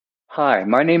Hi,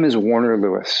 my name is Warner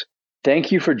Lewis.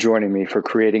 Thank you for joining me for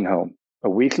Creating Home, a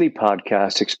weekly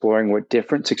podcast exploring what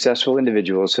different successful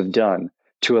individuals have done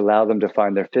to allow them to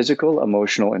find their physical,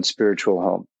 emotional, and spiritual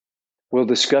home. We'll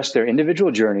discuss their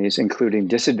individual journeys, including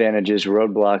disadvantages,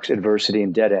 roadblocks, adversity,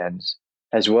 and dead ends,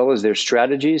 as well as their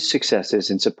strategies, successes,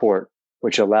 and support,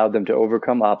 which allowed them to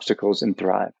overcome obstacles and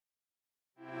thrive.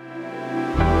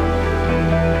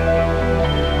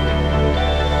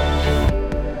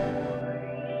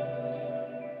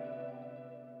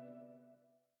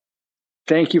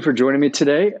 Thank you for joining me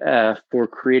today for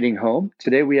Creating Home.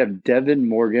 Today we have Devin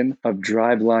Morgan of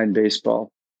Driveline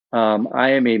Baseball.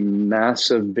 I am a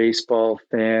massive baseball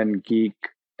fan, geek,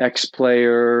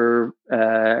 ex-player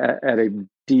at a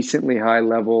decently high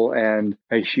level and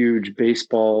a huge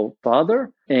baseball father.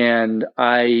 And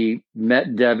I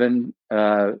met Devin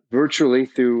virtually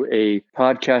through a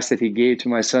podcast that he gave to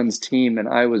my son's team. And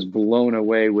I was blown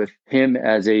away with him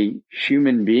as a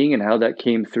human being and how that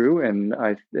came through.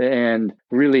 And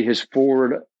really his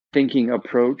forward thinking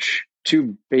approach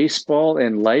to baseball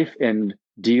and life and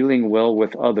dealing well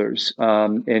with others.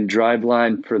 And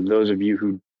Driveline, for those of you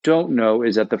who don't know,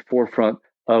 is at the forefront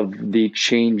of the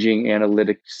changing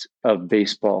analytics of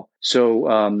baseball.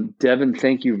 So, Devin,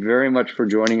 thank you very much for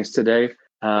joining us today.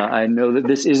 I know that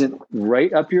this isn't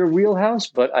right up your wheelhouse,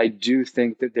 but I do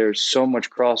think that there's so much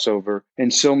crossover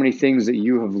and so many things that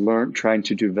you have learned trying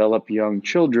to develop young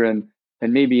children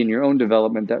and maybe in your own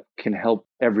development that can help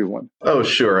everyone. Oh,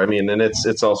 sure. I mean, and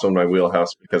it's also in my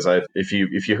wheelhouse because if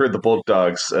you heard the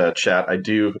Bulldogs chat, I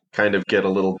do kind of get a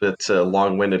little bit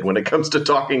long-winded when it comes to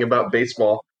talking about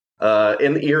baseball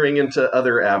and earing into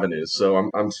other avenues. So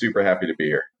I'm super happy to be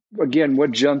here. Again,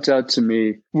 what jumped out to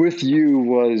me with you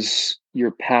was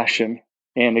your passion.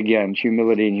 And again,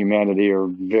 humility and humanity are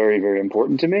very, very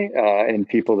important to me and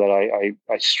people that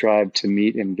I strive to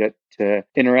meet and get to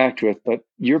interact with. But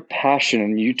your passion,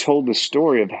 and you told the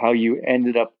story of how you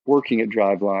ended up working at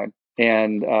Driveline.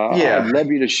 And I'd love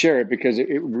you to share it because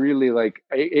it really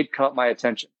it caught my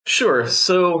attention. Sure.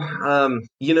 So,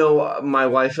 my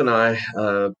wife and I,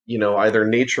 either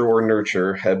nature or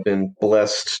nurture, have been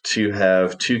blessed to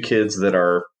have two kids that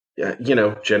are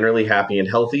generally happy and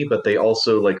healthy, but they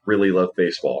also really love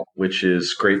baseball, which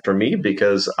is great for me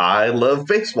because I love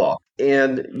baseball.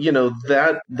 And,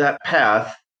 that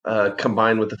path,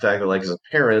 combined with the fact that as a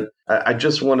parent, I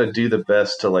just want to do the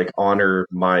best to honor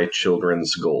my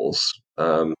children's goals.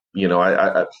 I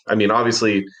mean,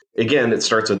 obviously, again, it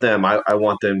starts with them. I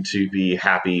want them to be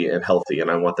happy and healthy,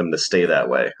 and I want them to stay that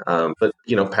way. But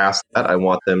past that, I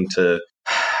want them to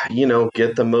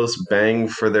get the most bang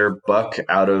for their buck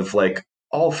out of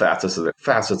all facets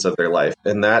of their life.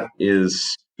 And that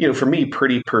is, for me,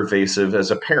 pretty pervasive as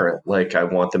a parent. I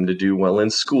want them to do well in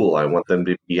school. I want them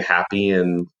to be happy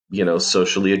and,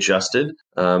 socially adjusted.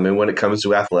 And when it comes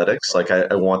to athletics,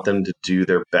 I want them to do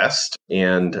their best,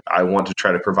 and I want to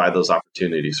try to provide those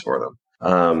opportunities for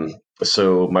them.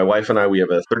 So my wife and I, we have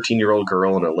a 13-year-old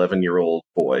girl and an 11-year-old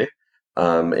boy.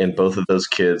 And both of those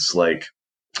kids,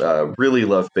 really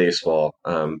love baseball.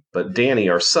 But Danny,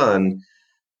 our son,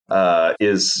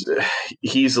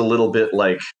 he's a little bit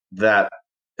like that.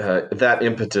 That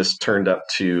impetus turned up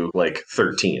to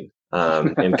 13.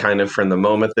 And kind of from the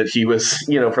moment that he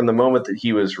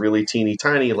was really teeny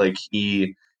tiny,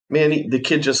 the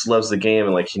kid just loves the game,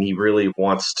 and he really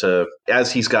wants to.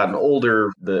 As he's gotten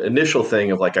older, the initial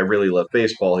thing of I really love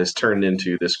baseball has turned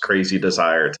into this crazy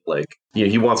desire to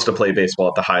he wants to play baseball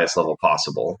at the highest level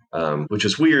possible, which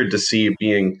is weird to see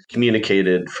being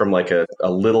communicated from a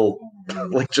little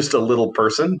just a little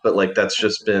person, but that's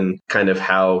just been kind of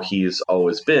how he's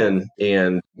always been.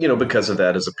 And because of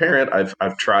that, as a parent,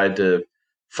 I've tried to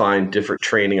find different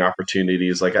training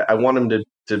opportunities. I want him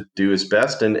to do his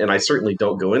best, and I certainly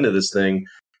don't go into this thing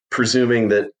presuming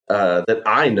that that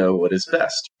I know what is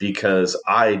best, because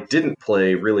I didn't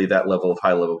play really that level of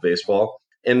high level baseball.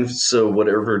 And so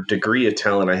whatever degree of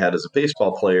talent I had as a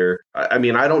baseball player, I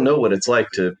mean, I don't know what it's like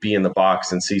to be in the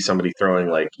box and see somebody throwing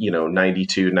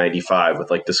 92, 95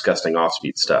 with disgusting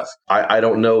off-speed stuff. I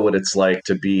don't know what it's like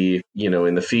to be,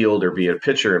 in the field or be a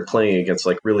pitcher and playing against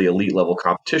really elite level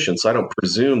competition. So I don't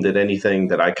presume that anything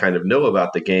that I kind of know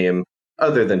about the game,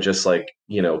 other than just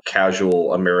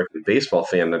casual American baseball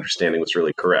fan understanding, was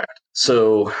really correct.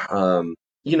 So,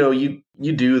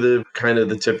 you do the kind of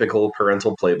the typical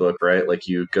parental playbook, right?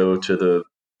 You go to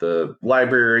the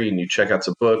library and you check out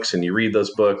some books and you read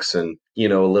those books, and, a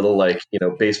little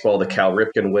Baseball the Cal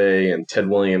Ripken Way and Ted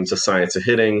Williams' A Science of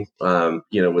Hitting,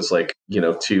 was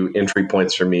 2 entry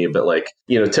points for me. But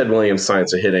Ted Williams'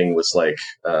 Science of Hitting was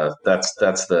that's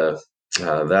the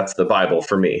That's the Bible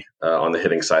for me on the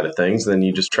hitting side of things. Then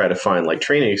you just try to find like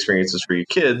training experiences for your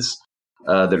kids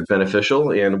that are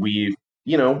beneficial. And we,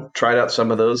 tried out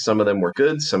some of those. Some of them were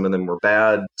good. Some of them were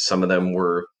bad. Some of them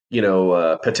were,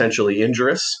 potentially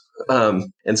injurious.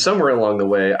 And somewhere along the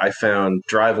way, I found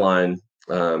Driveline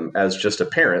as just a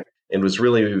parent and was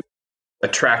really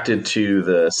attracted to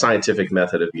the scientific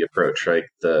method of the approach, right?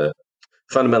 The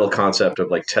fundamental concept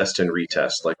of like test and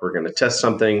retest. Like we're going to test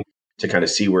something to kind of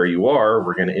see where you are.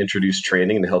 We're going to introduce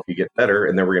training to help you get better.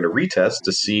 And then we're going to retest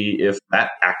to see if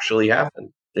that actually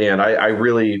happened. And I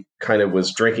really kind of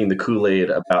was drinking the Kool-Aid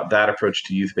about that approach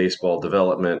to youth baseball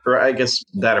development, or I guess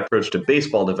that approach to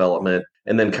baseball development,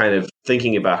 and then kind of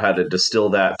thinking about how to distill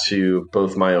that to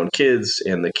both my own kids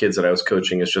and the kids that I was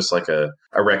coaching as just like a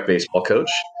rec baseball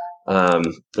coach. Um,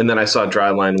 and then I saw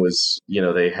Driveline was,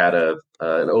 they had an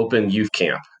open youth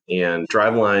camp, and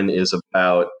Driveline is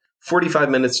about 45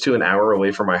 minutes to an hour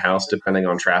away from my house, depending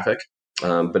on traffic.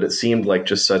 But it seemed like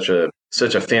just such a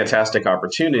fantastic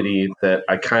opportunity that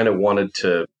I kind of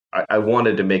I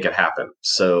wanted to make it happen.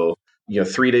 So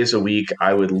 3 days a week,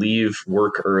 I would leave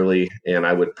work early and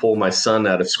I would pull my son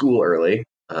out of school early.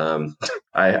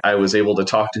 I was able to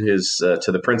talk to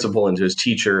the principal and to his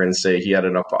teacher and say he had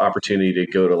an opportunity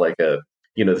to go to like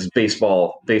this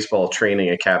baseball training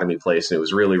academy place, and it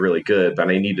was really, really good, but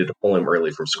I needed to pull him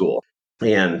early from school.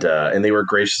 And they were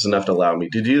gracious enough to allow me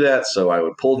to do that. So I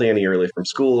would pull Danny early from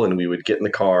school, and we would get in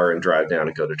the car and drive down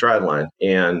and go to Driveline.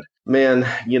 And man,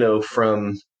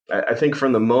 I think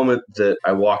from the moment that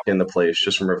I walked in the place,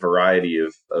 just from a variety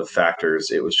of factors,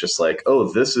 it was just like,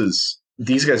 oh,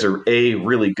 these guys are A,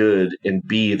 really good, and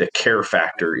B, the care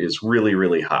factor is really,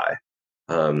 really high.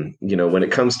 When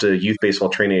it comes to youth baseball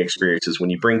training experiences, when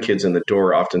you bring kids in the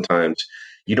door, oftentimes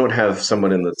you don't have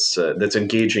someone that's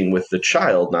engaging with the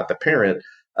child, not the parent,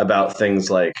 about things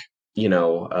like,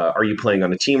 are you playing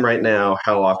on a team right now?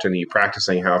 How often are you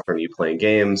practicing? How often are you playing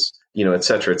games? Et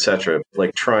cetera, et cetera.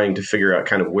 Like trying to figure out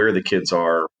kind of where the kids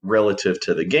are relative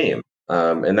to the game.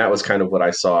 And that was kind of what I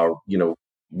saw,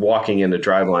 walking into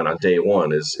Driveline on day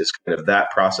one is kind of that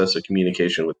process of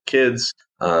communication with kids.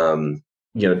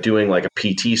 Doing like a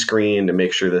PT screen to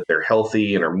make sure that they're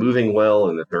healthy and are moving well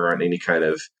and that there aren't any kind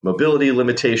of mobility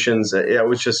limitations. I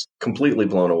was just completely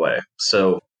blown away.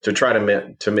 So to try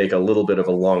to make a little bit of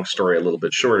a long story a little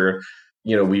bit shorter,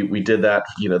 we did that,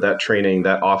 that training,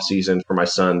 that off season for my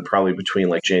son, probably between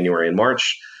like January and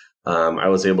March. I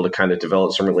was able to kind of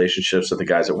develop some relationships with the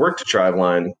guys that worked at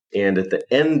Driveline. And at the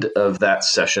end of that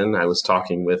session, I was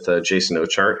talking with Jason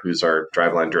Ochart, who's our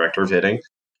Driveline director of hitting,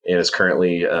 and is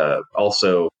currently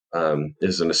also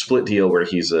is in a split deal where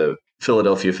he's a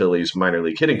Philadelphia Phillies minor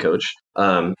league hitting coach.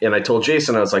 And I told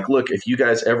Jason, I was like, look, if you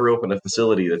guys ever open a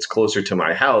facility that's closer to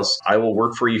my house, I will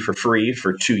work for you for free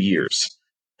for 2 years.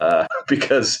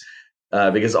 Because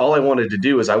all I wanted to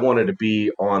do is I wanted to be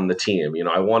on the team.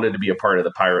 I wanted to be a part of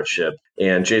the pirate ship.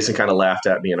 And Jason kind of laughed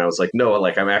at me, and I was like, no,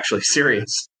 like I'm actually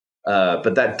serious.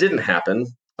 But that didn't happen.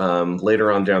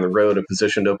 Later on down the road, a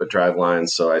position opened at Driveline,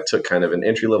 so I took kind of an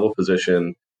entry-level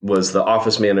position, was the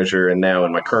office manager, and now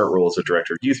in my current role as a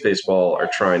director of youth baseball are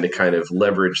trying to kind of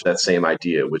leverage that same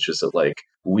idea, which is that like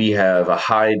we have a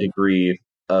high degree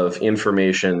of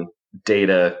information,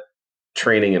 data,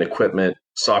 training and equipment,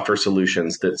 software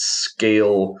solutions that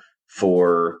scale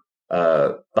for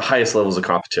the highest levels of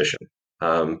competition.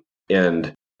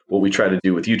 And what we try to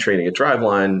do with you training at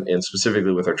Driveline, and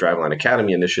specifically with our Driveline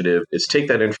Academy initiative, is take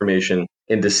that information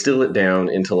and distill it down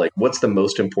into like what's the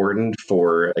most important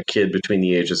for a kid between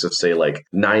the ages of say like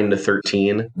 9 to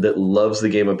 13 that loves the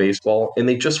game of baseball and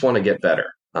they just want to get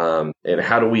better. And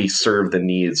how do we serve the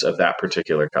needs of that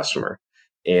particular customer?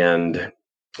 And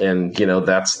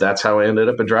that's how I ended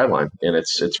up at Driveline, and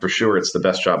it's for sure it's the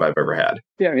best job I've ever had.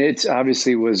 Yeah, I mean, it's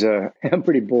obviously was a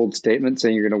pretty bold statement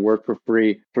saying you're going to work for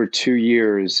free for 2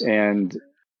 years, and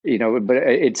but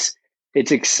it's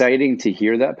exciting to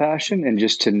hear that passion and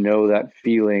just to know that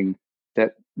feeling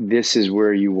that this is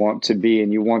where you want to be,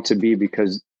 and you want to be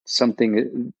because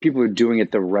people are doing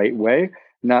it the right way,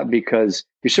 not because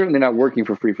you're certainly not working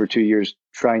for free for 2 years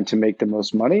trying to make the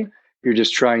most money. You're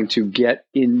just trying to get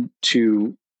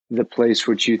into the place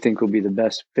which you think will be the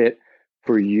best fit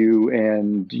for you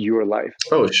and your life.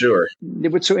 Oh, sure.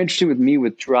 What's so interesting with me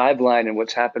with Driveline and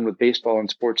what's happened with baseball and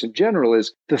sports in general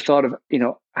is the thought of,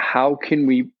 how can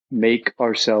we make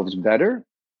ourselves better?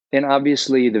 And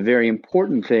obviously the very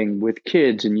important thing with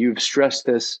kids, and you've stressed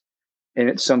this, and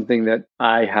it's something that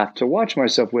I have to watch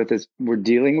myself with, is we're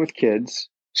dealing with kids.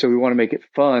 So we want to make it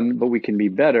fun, but we can be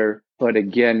better. But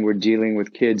again, we're dealing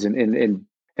with kids and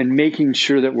and making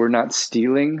sure that we're not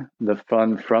stealing the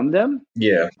fun from them,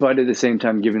 Yeah. but at the same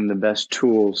time giving them the best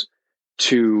tools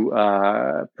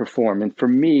to perform. And for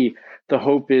me, the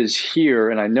hope is here,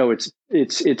 and I know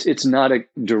it's not a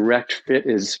direct fit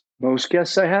as most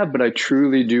guests I have, but I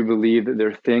truly do believe that there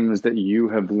are things that you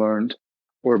have learned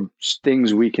or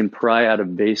things we can pry out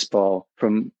of baseball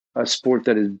from a sport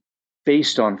that is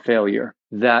based on failure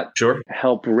that Sure.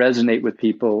 help resonate with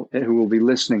people who will be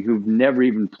listening who've never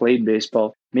even played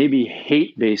baseball, maybe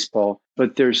hate baseball,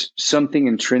 but there's something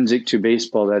intrinsic to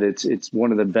baseball that it's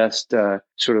one of the best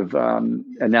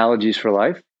analogies for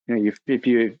life. You know, if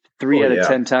you three Oh, out of yeah.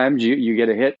 10 times you get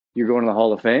a hit, you're going to the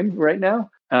Hall of Fame right now.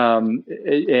 But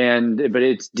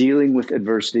it's dealing with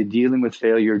adversity, dealing with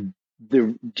failure,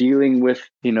 dealing with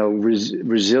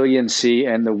resiliency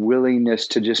and the willingness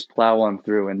to just plow on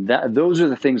through, and those are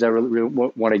the things I really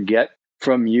want to get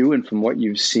from you and from what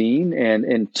you've seen,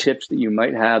 and tips that you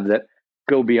might have that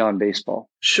go beyond baseball.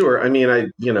 Sure. I mean,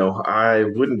 I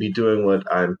wouldn't be doing what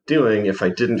I'm doing if I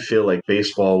didn't feel like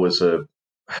baseball was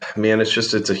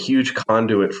it's a huge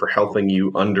conduit for helping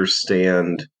you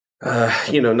understand,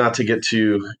 not to get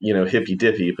too, hippy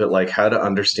dippy, but like how to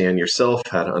understand yourself,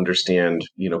 how to understand,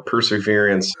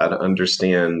 perseverance, how to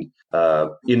understand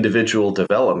individual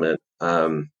development.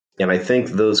 And I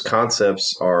think those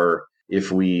concepts are,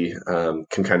 if we can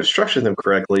kind of structure them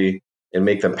correctly and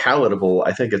make them palatable,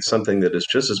 I think it's something that is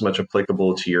just as much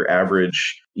applicable to your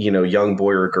average, young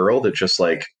boy or girl that just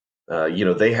like,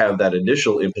 they have that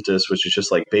initial impetus, which is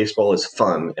just like baseball is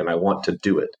fun and I want to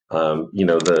do it.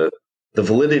 The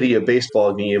validity of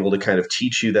baseball, being able to kind of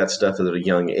teach you that stuff at a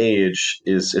young age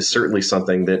is certainly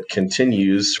something that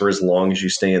continues for as long as you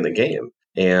stay in the game.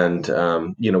 And,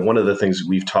 one of the things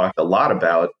we've talked a lot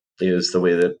about is the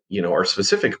way that, our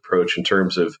specific approach in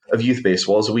terms of youth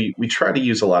baseball is we try to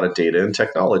use a lot of data and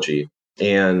technology.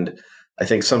 And I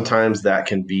think sometimes that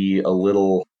can be a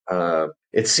little,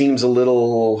 it seems a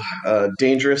little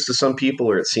dangerous to some people,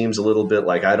 or it seems a little bit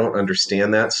like I don't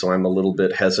understand that. So I'm a little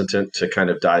bit hesitant to kind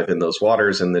of dive in those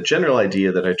waters. And the general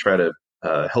idea that I try to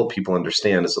help people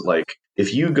understand is that, like,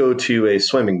 if you go to a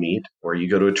swimming meet or you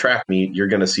go to a track meet, you're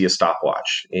going to see a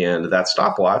stopwatch. And that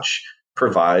stopwatch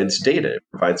provides data. It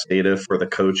provides data for the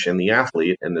coach and the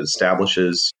athlete, and it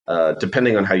establishes,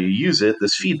 depending on how you use it,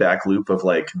 this feedback loop of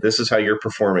like, this is how you're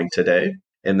performing today.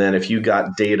 And then if you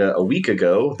got data a week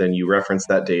ago, then you reference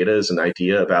that data as an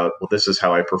idea about, well, this is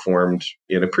how I performed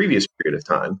in a previous period of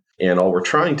time. And all we're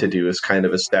trying to do is kind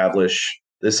of establish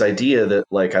this idea that,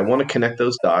 like, I want to connect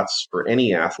those dots for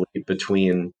any athlete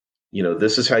between,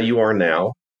 this is how you are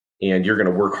now, and you're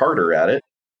going to work harder at it.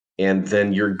 And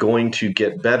then you're going to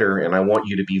get better. And I want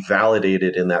you to be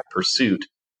validated in that pursuit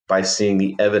by seeing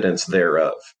the evidence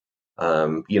thereof.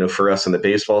 For us on the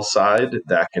baseball side,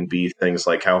 that can be things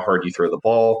like how hard you throw the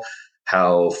ball,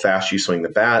 how fast you swing the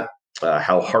bat,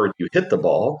 how hard you hit the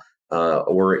ball,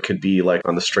 or it could be like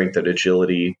on the strength and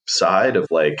agility side of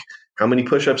like, how many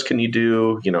push-ups can you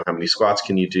do? How many squats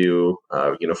can you do?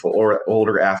 For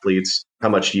older athletes, how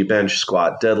much do you bench,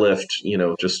 squat, deadlift?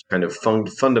 Just kind of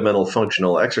fundamental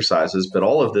functional exercises. But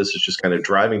all of this is just kind of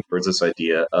driving towards this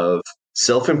idea of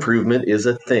self-improvement is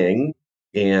a thing,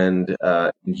 and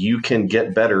you can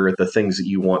get better at the things that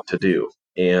you want to do.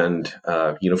 And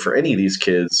for any of these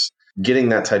kids, getting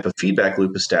that type of feedback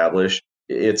loop established,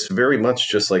 it's very much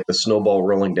just like the snowball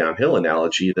rolling downhill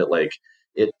analogy that, like,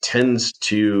 it tends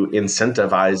to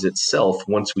incentivize itself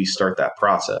once we start that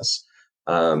process.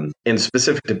 And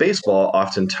specific to baseball,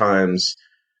 oftentimes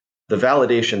the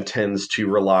validation tends to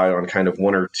rely on kind of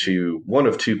one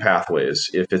of two pathways.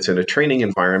 If it's in a training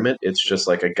environment, it's just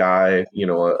like a guy,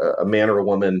 a man or a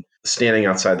woman standing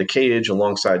outside the cage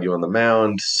alongside you on the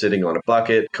mound, sitting on a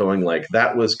bucket, going like,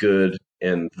 that was good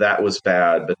and that was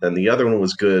bad, but then the other one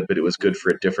was good, but it was good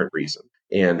for a different reason.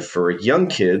 And for young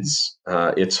kids,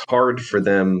 it's hard for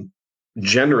them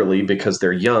generally, because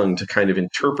they're young, to kind of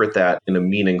interpret that in a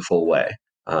meaningful way.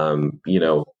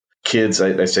 Kids,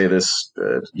 I say this,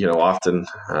 often,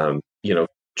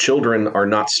 children are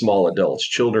not small adults.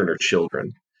 Children are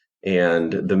children.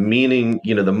 And the meaning,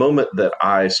 the moment that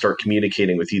I start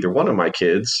communicating with either one of my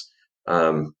kids,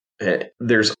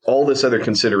 there's all this other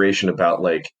consideration about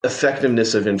like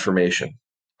effectiveness of information.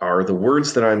 Are the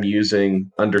words that I'm using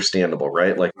understandable,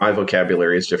 right? Like my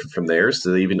vocabulary is different from theirs.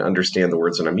 Do they even understand the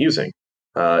words that I'm using?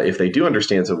 If they do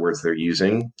understand the words they're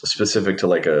using, specific to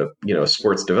like a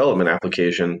sports development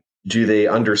application, do they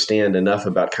understand enough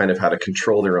about kind of how to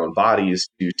control their own bodies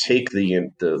to take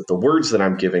the words that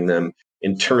I'm giving them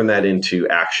and turn that into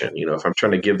action? If I'm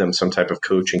trying to give them some type of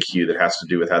coaching cue that has to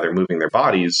do with how they're moving their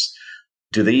bodies,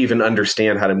 do they even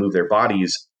understand how to move their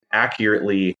bodies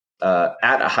accurately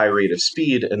at a high rate of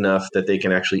speed enough that they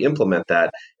can actually implement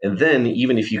that. And then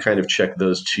even if you kind of check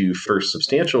those two first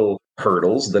substantial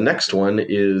hurdles, the next one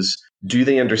is, do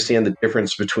they understand the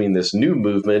difference between this new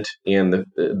movement and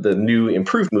the new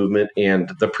improved movement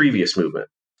and the previous movement?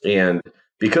 And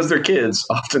because they're kids,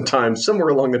 oftentimes somewhere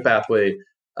along the pathway,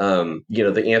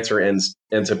 the answer ends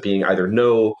up being either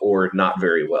no or not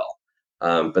very well.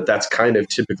 But that's kind of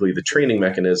typically the training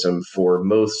mechanism for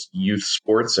most youth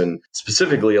sports, and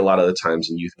specifically a lot of the times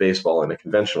in youth baseball in a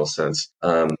conventional sense.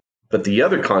 But the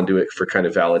other conduit for kind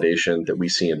of validation that we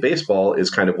see in baseball is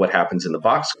kind of what happens in the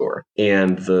box score.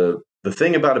 And the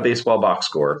thing about a baseball box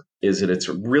score is that it's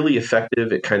really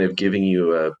effective at kind of giving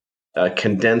you a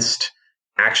condensed,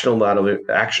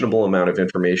 actionable amount of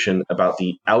information about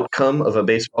the outcome of a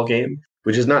baseball game,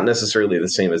 which is not necessarily the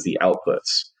same as the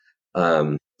outputs.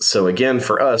 So again,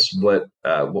 for us, what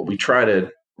we try to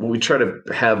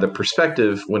have the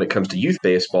perspective when it comes to youth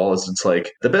baseball is, it's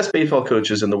like the best baseball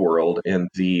coaches in the world and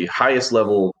the highest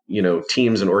level,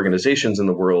 teams and organizations in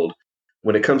the world,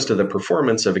 when it comes to the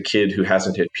performance of a kid who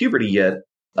hasn't hit puberty yet,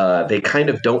 they kind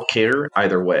of don't care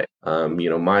either way.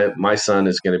 My son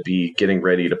is going to be getting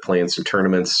ready to play in some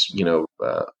tournaments,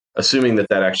 assuming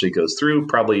that actually goes through,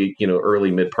 probably,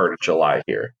 early mid part of July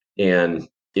here. And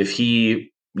if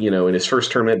he, in his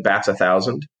first tournament bats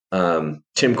 1,000,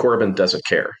 Tim Corbin doesn't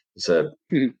care. He's a,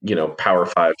 Power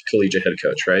 5 collegiate head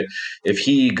coach, right? If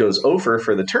he goes over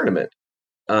for the tournament,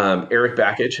 Eric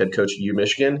Bakich, head coach at U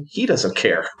Michigan, he doesn't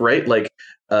care, right? Like,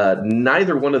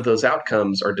 neither one of those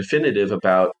outcomes are definitive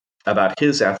about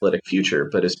his athletic future.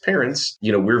 But as parents,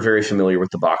 we're very familiar with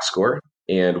the box score,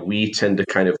 and we tend to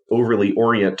kind of overly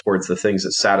orient towards the things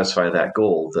that satisfy that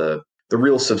goal. The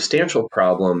real substantial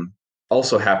problem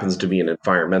also happens to be an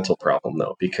environmental problem,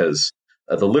 though, because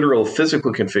the literal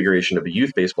physical configuration of a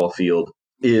youth baseball field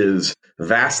is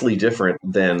vastly different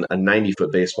than a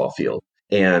 90-foot baseball field.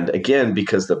 And again,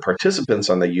 because the participants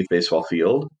on the youth baseball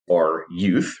field are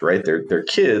youth, right? They're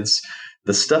kids.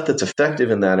 The stuff that's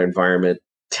effective in that environment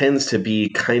tends to be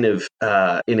kind of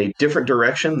in a different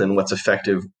direction than what's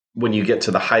effective when you get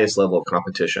to the highest level of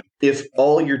competition. If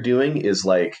all you're doing is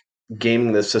like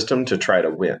gaming the system to try to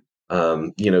win,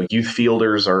 youth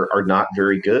fielders are not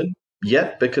very good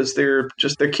yet because they're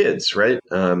kids, right?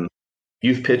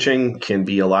 Youth pitching can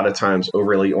be a lot of times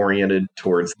overly oriented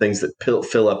towards things that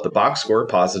fill up the box score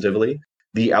positively,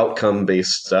 the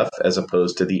outcome-based stuff, as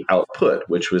opposed to the output,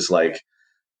 which was like,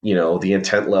 the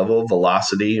intent level,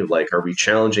 velocity, like, are we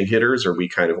challenging hitters? Or are we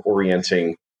kind of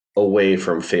orienting away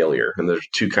from failure? And there's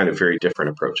two kind of very different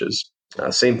approaches.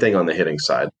 Same thing on the hitting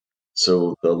side.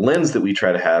 So the lens that we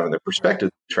try to have and the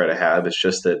perspective we try to have is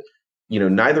just that,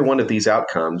 neither one of these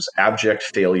outcomes, abject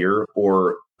failure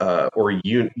or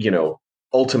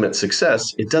ultimate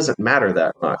success, it doesn't matter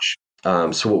that much.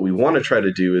 So what we want to try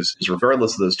to do is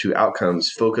regardless of those two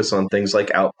outcomes, focus on things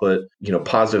like output,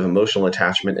 positive emotional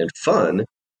attachment and fun.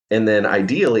 And then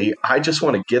ideally, I just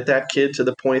want to get that kid to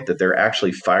the point that they're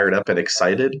actually fired up and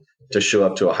excited to show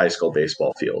up to a high school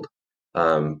baseball field.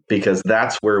 Because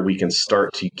that's where we can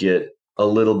start to get a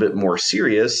little bit more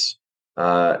serious.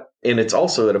 And it's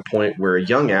also at a point where a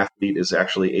young athlete is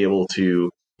actually able to,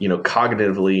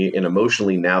 cognitively and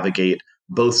emotionally navigate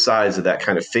both sides of that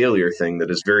kind of failure thing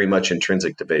that is very much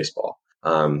intrinsic to baseball.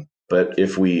 But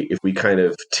if we kind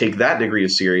of take that degree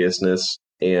of seriousness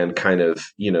and kind of,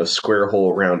 square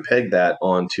hole round peg that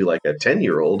onto like a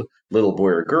 10-year-old little boy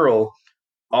or girl,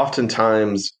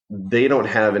 oftentimes they don't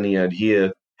have any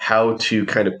idea how to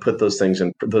kind of put those things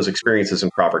and those experiences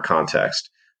in proper context.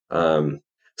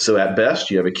 So at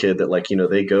best, you have a kid that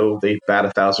they bat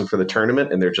 1,000 for the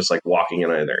tournament and they're just like walking in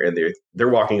there and they're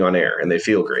walking on air and they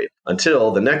feel great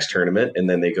until the next tournament. And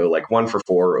then they go like 1 for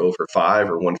 4, 0 for 5,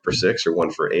 or 1 for 6, or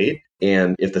 1 for 8.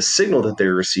 And if the signal that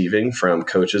they're receiving from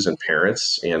coaches and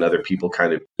parents and other people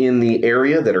kind of in the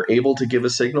area that are able to give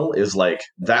a signal is like,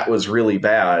 that was really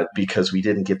bad because we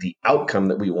didn't get the outcome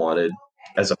that we wanted,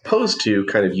 as opposed to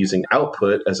kind of using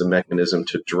output as a mechanism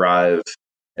to drive,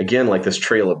 again, like this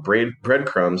trail of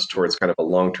breadcrumbs towards kind of a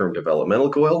long-term developmental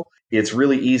goal, it's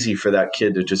really easy for that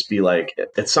kid to just be like,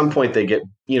 at some point they get,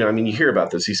 you hear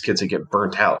about this, these kids that get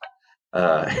burnt out.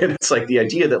 And it's like the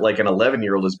idea that like an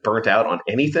 11-year-old is burnt out on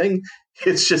anything,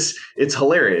 it's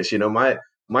hilarious.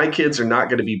 My kids are not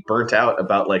going to be burnt out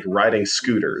about like riding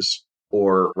scooters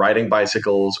or riding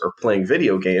bicycles or playing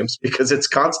video games because it's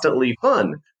constantly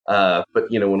fun. But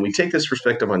when we take this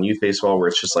perspective on youth baseball, where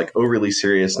it's just like overly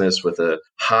seriousness with a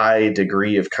high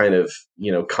degree of kind of,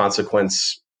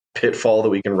 consequence pitfall that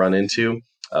we can run into,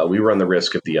 we run the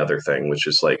risk of the other thing, which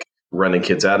is like Mm-hmm. running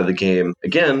kids out of the game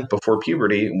again before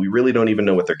puberty. We really don't even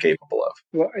know what they're capable of.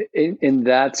 Well, and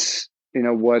that's, and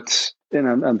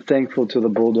I'm thankful to the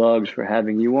Bulldogs for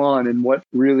having you on. And what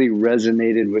really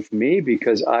resonated with me,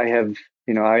 because I have,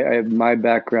 I have, my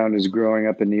background is growing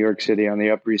up in New York City on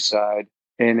the Upper East Side,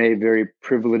 in a very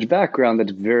privileged background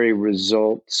that's very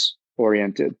results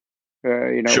oriented.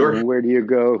 Sure. Where do you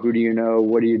go? Who do you know?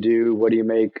 What do you do? What do you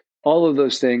make? All of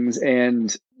those things.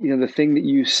 And, the thing that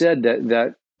you said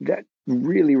that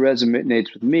really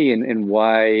resonates with me, and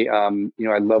why,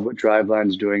 I love what Driveline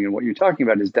is doing, and what you're talking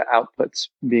about is the outputs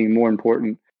being more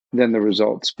important than the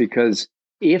results. Because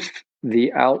if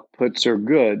the outputs are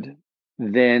good,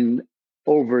 then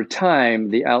over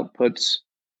time, the outputs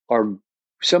are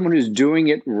someone who's doing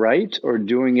it right, or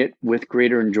doing it with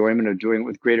greater enjoyment, or doing it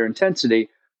with greater intensity.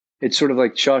 It's sort of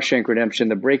like Shawshank Redemption,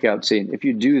 the breakout scene. If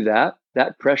you do that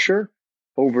pressure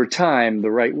over time the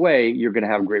right way, you're going to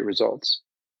have great results.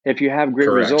 If you have great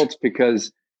Correct. results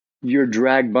because you're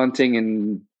drag bunting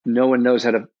and no one knows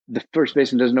how to, the first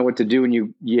baseman doesn't know what to do, and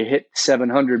you hit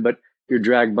 700, but you're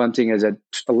drag bunting as a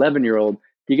 11-year-old,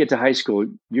 you get to high school,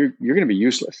 you're going to be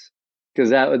useless, because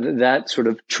that sort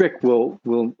of trick will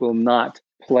not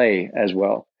play as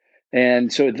well.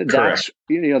 And so Correct.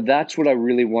 that's what I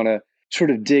really want to sort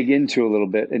of dig into a little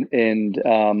bit,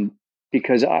 and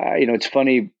because it's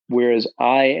funny. Whereas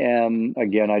I am,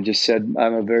 again, I just said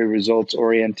I'm a very results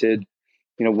oriented.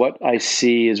 What I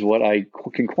see is what I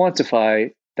can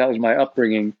quantify. That was my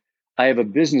upbringing. I have a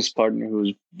business partner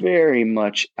who's very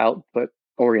much output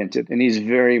oriented, and he's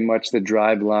very much the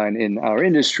drive line in our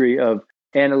industry of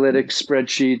analytics,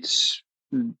 spreadsheets,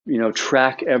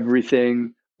 track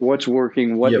everything, what's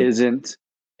working, what Yep. isn't,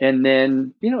 and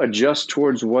then, adjust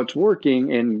towards what's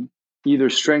working, and either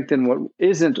strengthen what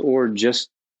isn't, or just,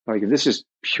 like, if this is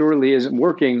purely isn't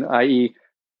working, i.e.,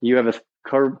 you have a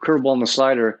curveball and a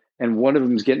slider, and one of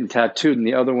them's getting tattooed and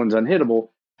the other one's unhittable,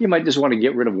 you might just want to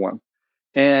get rid of one.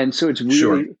 And so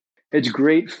Sure. it's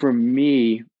great for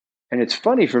me. And it's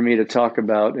funny for me to talk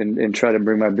about, and try to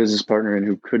bring my business partner in,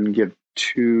 who couldn't give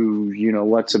two,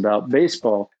 what's about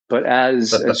baseball, but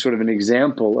as sort of an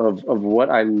example of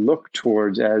what I look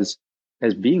towards as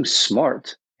being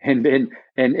smart, and a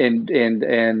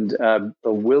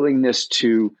willingness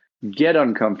to get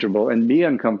uncomfortable and be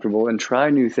uncomfortable and try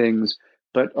new things,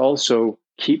 but also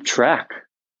keep track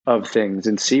of things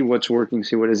and see what's working,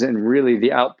 see what isn't, and really the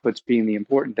outputs being the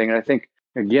important thing. And I think,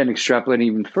 again, extrapolating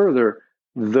even further,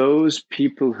 those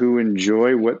people who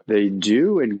enjoy what they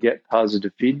do and get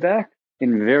positive feedback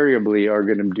invariably are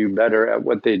going to do better at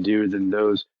what they do than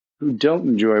those who don't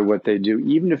enjoy what they do,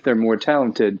 even if they're more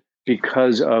talented,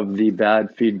 because of the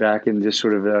bad feedback and just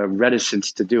sort of a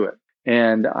reticence to do it.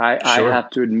 And I Sure. have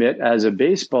to admit, as a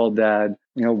baseball dad,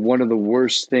 one of the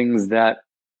worst things that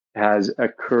has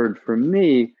occurred for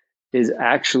me is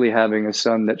actually having a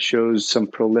son that shows some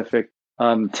prolific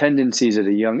tendencies at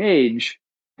a young age.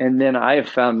 And then I have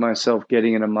found myself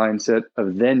getting in a mindset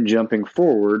of then jumping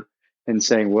forward and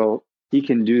saying, well, he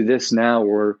can do this now,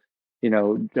 or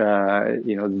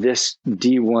this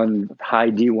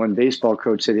high D1 baseball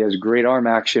coach said he has great arm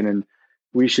action, and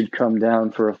we should come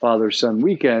down for a father-son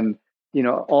weekend.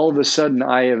 All of a sudden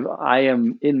I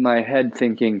am in my head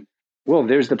thinking, well,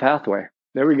 there's the pathway.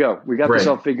 There we go. We got this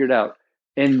Right. all figured out.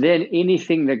 And then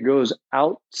anything that goes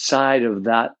outside of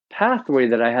that pathway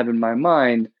that I have in my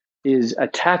mind is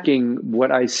attacking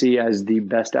what I see as the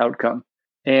best outcome.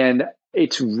 And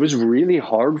it was really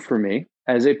hard for me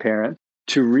as a parent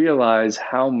to realize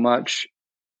how much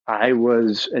I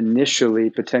was initially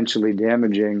potentially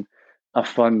damaging a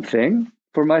fun thing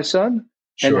for my son,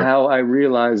 and Sure. how I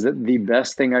realized that the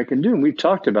best thing I can do, and we've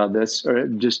talked about this, or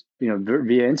just, via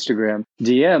Instagram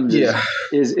DMs, Yeah.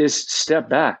 is step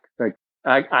back. Like,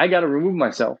 I got to remove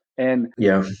myself.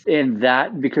 Yeah. And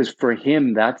that, because for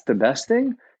him, that's the best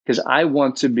thing, because I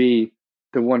want to be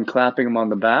the one clapping him on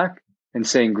the back and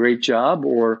saying, great job.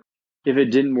 Or if it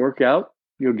didn't work out,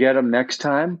 you'll get him next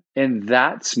time. And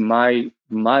that's my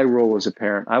role as a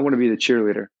parent. I want to be the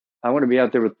cheerleader. I want to be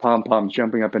out there with pom poms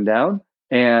jumping up and down.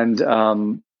 And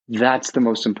that's the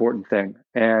most important thing.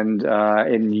 And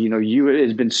it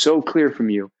has been so clear from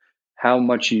you how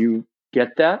much you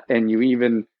get that, and you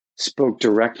even spoke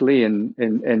directly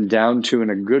and down to, in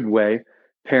a good way,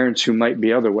 parents who might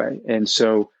be other way. And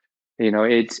so,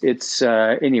 it's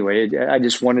anyway, I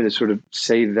just wanted to sort of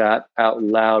say that out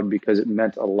loud because it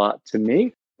meant a lot to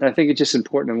me. And I think it's just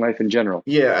important in life in general.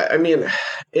 Yeah, I mean,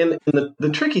 and the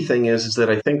tricky thing is that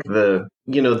I think the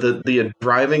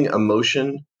driving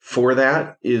emotion for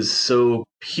that is so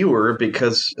pure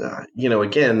because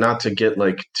again, not to get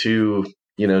like too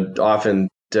often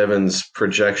Devin's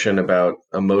projection about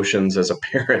emotions as a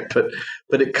parent,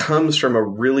 but it comes from a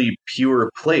really pure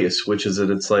place, which is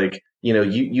that it's like,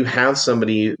 you have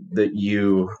somebody that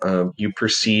you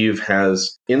perceive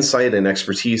has insight and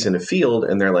expertise in a field,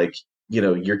 and they're like,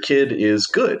 your kid is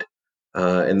good,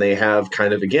 and they have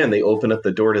kind of, again, they open up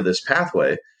the door to this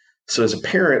pathway. So as a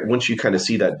parent, once you kind of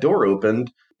see that door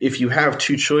opened, if you have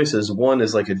two choices, one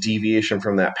is like a deviation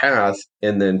from that path,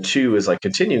 and then two is like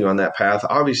continuing on that path,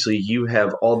 obviously you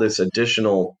have all this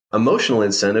additional emotional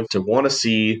incentive to want to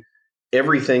see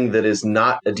everything that is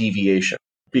not a deviation.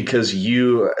 Because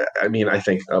I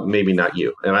think maybe not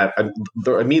you, and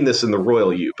I mean this in the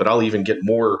royal you, but I'll even get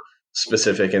more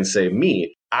specific and say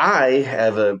me. I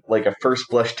have a first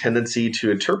blush tendency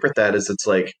to interpret that as it's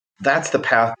like, that's the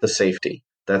path to safety.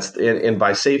 And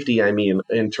by safety, I mean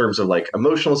in terms of like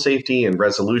emotional safety and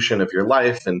resolution of your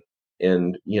life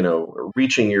and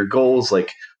reaching your goals.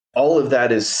 Like all of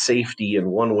that is safety in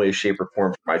one way, shape, or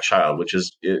form for my child, which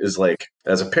is like,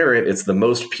 as a parent, it's the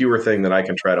most pure thing that I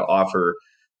can try to offer,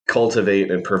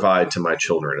 cultivate, and provide to my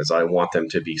children, as I want them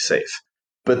to be safe.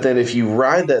 But then if you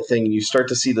ride that thing and you start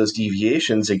to see those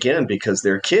deviations again because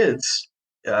they're kids,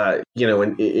 and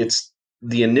it's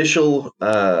the initial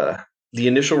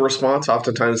response,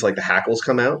 oftentimes like the hackles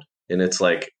come out, and it's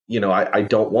like, I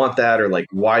don't want that, or like,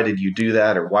 why did you do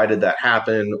that, or why did that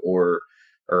happen, or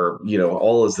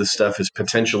all of this stuff is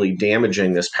potentially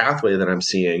damaging this pathway that I'm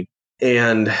seeing.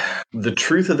 And the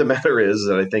truth of the matter is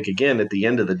that I think, again, at the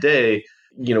end of the day,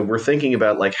 we're thinking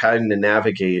about like how to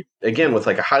navigate, again, with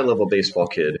like a high level baseball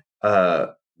kid.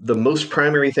 The most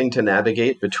primary thing to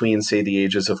navigate between, say, the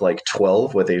ages of like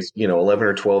 12, where they, 11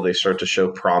 or 12, they start to show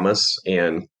promise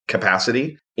and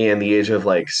capacity, and the age of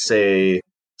like, say,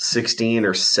 16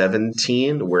 or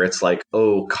 17, where it's like,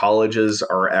 oh, colleges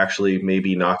are actually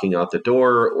maybe knocking out the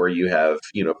door, or you have,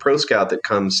 pro scout that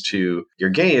comes to your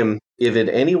game. If it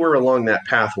anywhere along that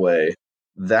pathway,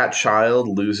 that child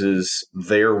loses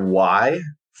their why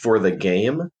for the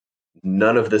game,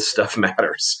 none of this stuff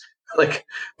matters. like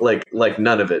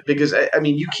none of it. Because I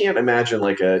mean, you can't imagine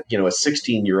like a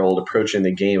 16-year-old approaching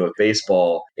the game of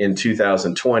baseball in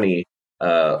 2020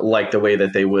 like the way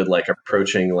that they would like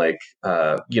approaching like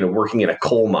working in a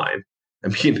coal mine. I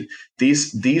mean,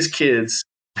 these kids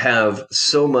have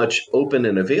so much open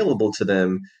and available to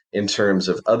them in terms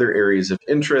of other areas of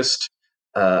interest,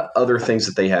 other things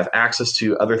that they have access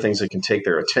to, other things that can take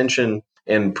their attention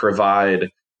and provide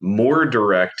more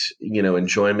direct,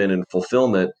 enjoyment and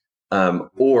fulfillment,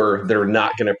 or they're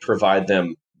not going to provide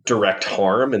them direct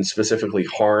harm, and specifically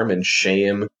harm and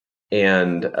shame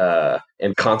and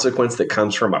consequence that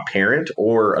comes from a parent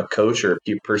or a coach or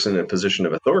a person in a position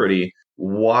of authority.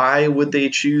 Why would they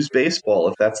choose baseball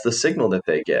if that's the signal that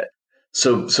they get?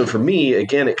 So for me,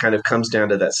 again, it kind of comes down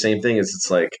to that same thing. Is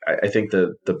it's like, I think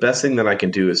the best thing that I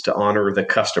can do is to honor the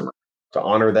customer, to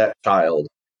honor that child,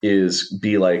 is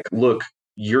be like, look,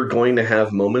 you're going to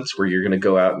have moments where you're going to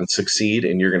go out and succeed,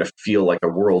 and you're going to feel like a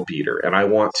world beater. And I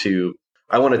want to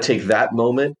take that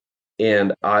moment,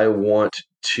 and I want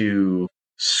to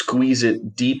squeeze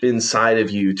it deep inside of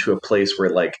you to a place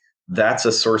where like that's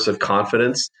a source of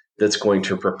confidence that's going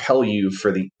to propel you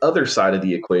for the other side of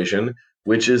the equation,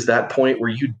 which is that point where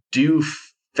you do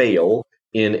fail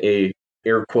in a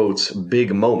air quotes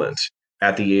big moment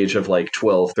at the age of like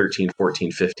 12, 13,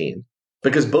 14, 15.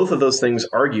 Because both of those things,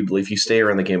 arguably, if you stay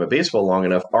around the game of baseball long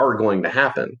enough, are going to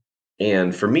happen.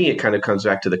 And for me, it kind of comes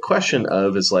back to the question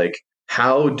of, is like,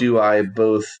 how do I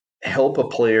both help a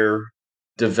player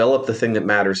develop the thing that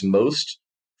matters most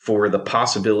for the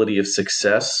possibility of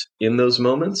success in those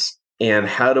moments? And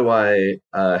how do I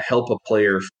help a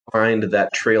player find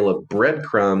that trail of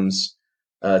breadcrumbs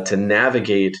to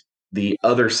navigate the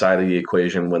other side of the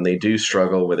equation when they do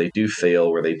struggle, where they do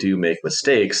fail, where they do make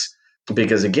mistakes?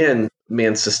 Because again,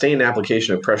 man, sustained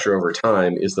application of pressure over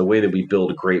time is the way that we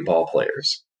build great ball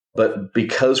players. But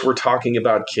because we're talking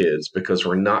about kids, because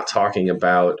we're not talking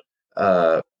about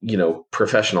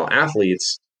professional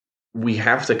athletes, we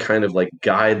have to kind of like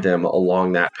guide them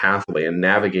along that pathway and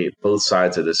navigate both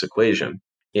sides of this equation.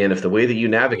 And if the way that you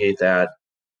navigate that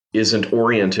isn't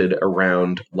oriented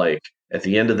around like, at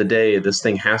the end of the day, this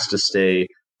thing has to stay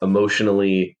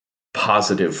emotionally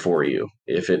positive for you.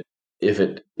 If it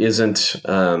isn't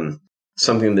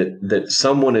something that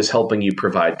someone is helping you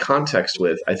provide context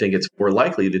with, I think it's more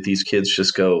likely that these kids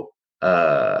just go,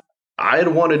 I'd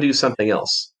want to do something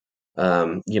else.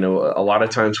 A lot of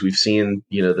times we've seen,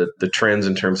 the trends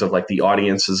in terms of like the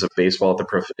audiences of baseball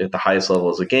at the highest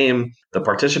levels of the game. The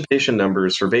participation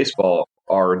numbers for baseball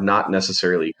are not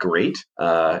necessarily great.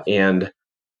 And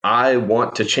I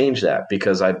want to change that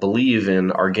because I believe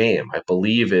in our game. I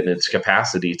believe in its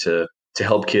capacity to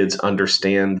help kids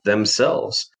understand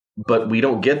themselves. But we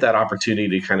don't get that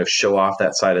opportunity to kind of show off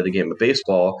that side of the game of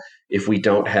baseball if we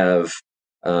don't have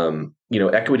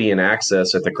equity and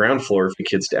access at the ground floor for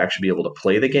kids to actually be able to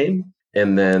play the game.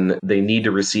 And then they need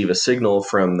to receive a signal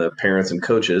from the parents and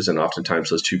coaches, and oftentimes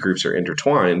those two groups are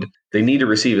intertwined. They need to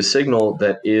receive a signal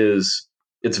that is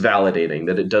it's validating,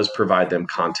 that it does provide them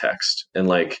context. And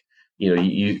like,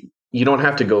 you don't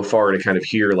have to go far to kind of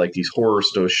hear like these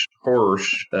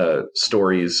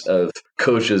stories of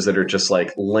coaches that are just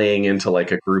like laying into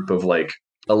like a group of like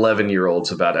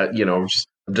 11-year-olds about it. I'm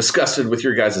disgusted with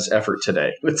your guys' effort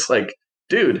today. It's like,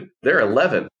 dude, they're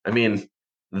 11. I mean,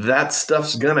 that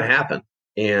stuff's gonna happen.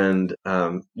 And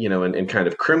and kind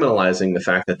of criminalizing the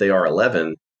fact that they are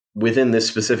 11 within this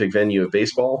specific venue of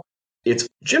baseball, it's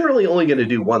generally only going to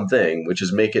do one thing, which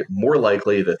is make it more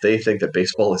likely that they think that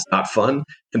baseball is not fun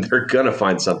and they're going to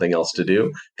find something else to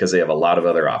do because they have a lot of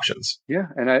other options. Yeah.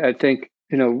 And I think,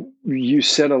 you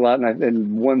said a lot.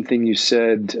 And one thing you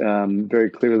said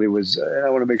very clearly was, I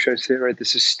want to make sure I say it right, the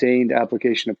sustained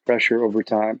application of pressure over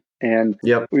time. And,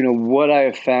 Yep. What I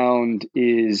have found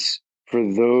is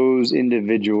for those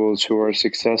individuals who are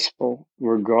successful,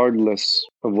 regardless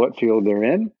of what field they're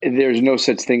in, there's no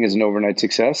such thing as an overnight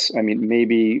success. I mean,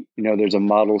 maybe, there's a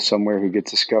model somewhere who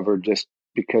gets discovered just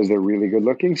because they're really good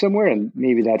looking somewhere, and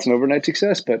maybe that's an overnight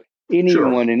success. But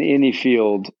anyone in any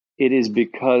field, it is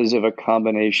because of a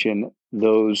combination,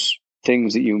 those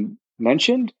things that you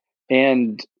mentioned.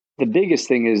 And the biggest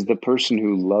thing is the person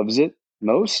who loves it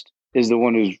most is the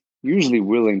one who's usually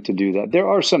willing to do that. There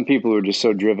are some people who are just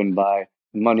so driven by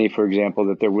money, for example,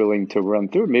 that they're willing to run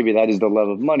through. Maybe that is the love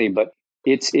of money, but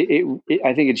I think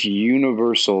it's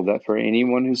universal that for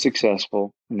anyone who's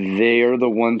successful, they are the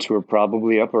ones who are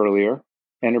probably up earlier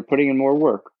and are putting in more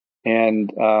work.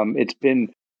 And it's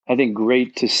been, I think,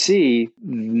 great to see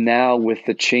now with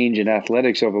the change in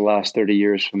athletics over the last 30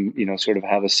 years from, sort of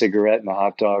have a cigarette and a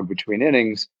hot dog between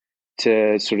innings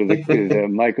to sort of the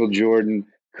Michael Jordan,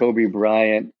 Kobe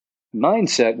Bryant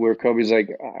mindset where Kobe's like,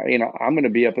 I'm going to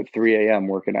be up at 3 a.m.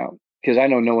 working out because I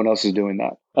know no one else is doing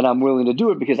that. And I'm willing to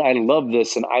do it because I love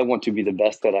this and I want to be the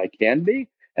best that I can be.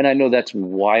 And I know that's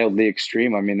wildly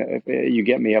extreme. I mean, if you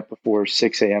get me up before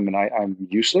 6 a.m. and I'm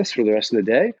useless for the rest of the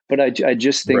day. But I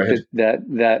just think Right.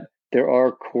 that there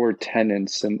are core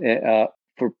tenets, and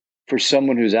for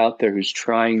someone who's out there who's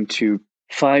trying to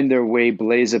find their way,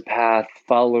 blaze a path,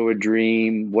 follow a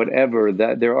dream, whatever,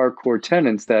 that there are core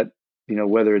tenets that,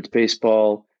 whether it's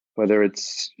baseball, whether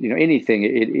it's, anything,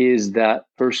 it is that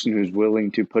person who's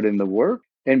willing to put in the work.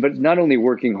 But not only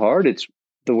working hard, it's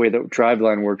the way that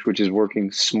Driveline works, which is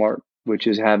working smart, which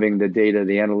is having the data,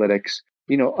 the analytics,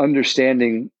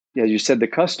 understanding, as you said, the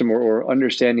customer, or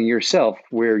understanding yourself,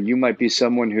 where you might be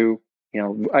someone who,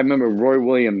 I remember Roy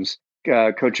Williams,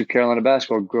 coach of Carolina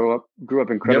basketball, grew up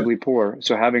incredibly poor.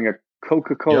 So having a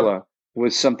Coca-Cola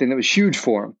was something that was huge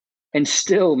for him. And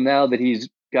still, now that he's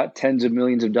got tens of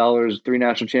millions of dollars, 3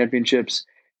 national championships,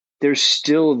 there's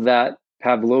still that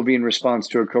Pavlovian response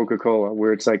to a Coca-Cola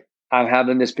where it's like, I'm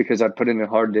having this because I put in a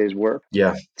hard day's work.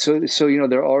 Yeah. So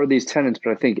there are these tenets,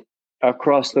 but I think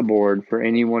across the board for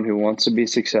anyone who wants to be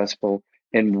successful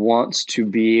and wants to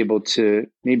be able to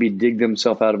maybe dig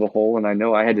themselves out of a hole. And I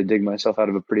know I had to dig myself out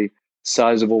of a pretty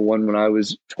sizable one when I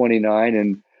was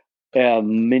 29.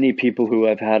 And many people who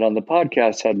I've had on the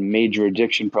podcast had major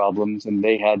addiction problems, and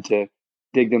they had to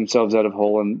dig themselves out of a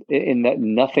hole. And in that,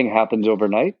 nothing happens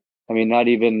overnight. I mean, not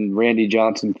even Randy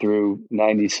Johnson threw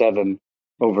 97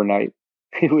 overnight.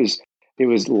 It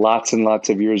was lots and lots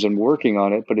of years and working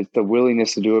on it, but it's the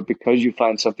willingness to do it because you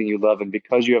find something you love, and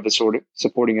because you have a sort of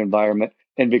supporting environment,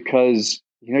 and because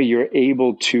you're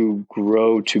able to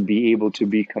grow to be able to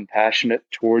be compassionate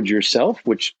towards yourself,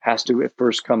 which has to at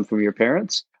first come from your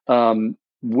parents.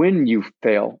 When you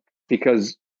fail,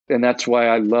 and that's why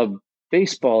I love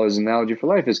baseball as an analogy for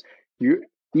life, is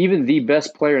even the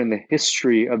best player in the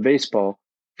history of baseball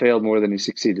failed more than he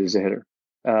succeeded as a hitter.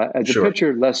 As a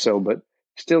pitcher, less so, but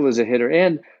still as a hitter.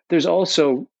 And there's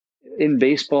also in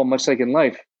baseball, much like in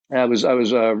life, I was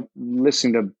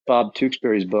listening to Bob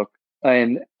Tewksbury's book,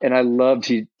 and I loved,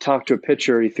 he talked to a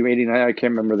pitcher, he threw 89, I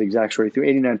can't remember the exact story, he threw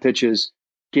 89 pitches,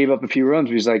 gave up a few runs,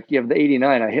 but he's like, yeah, the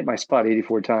 89, I hit my spot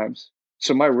 84 times.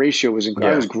 So my ratio was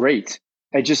incredible. I was great.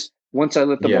 Once I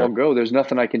let the ball go, there's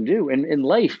nothing I can do. And in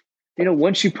life,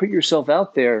 once you put yourself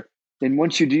out there and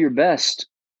once you do your best,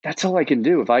 that's all I can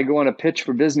do. If I go on a pitch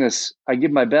for business, I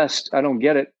give my best, I don't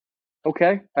get it.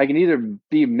 Okay. I can either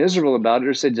be miserable about it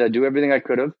or say, did I do everything I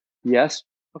could have? Yes.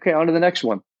 Okay. On to the next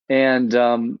one. And,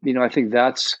 I think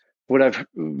that's what I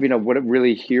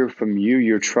really hear from you,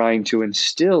 you're trying to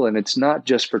instill, and it's not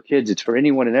just for kids, it's for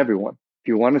anyone and everyone. If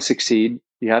you want to succeed,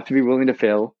 you have to be willing to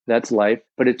fail. That's life,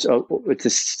 but it's a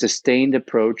sustained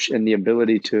approach and the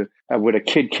ability to what a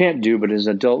kid can't do, but as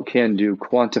an adult can do,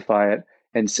 quantify it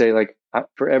and say like,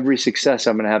 for every success,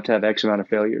 I'm going to have X amount of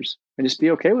failures, and just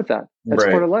be okay with that. That's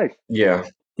Right. part of life. Yeah.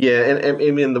 Yeah, and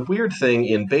I mean the weird thing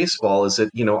in baseball is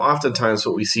that oftentimes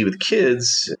what we see with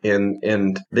kids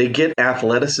and they get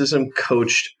athleticism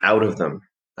coached out of them.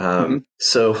 Mm-hmm.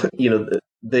 So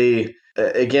they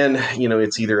again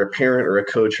it's either a parent or a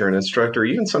coach or an instructor.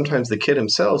 Even sometimes the kid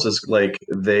themselves is like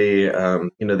they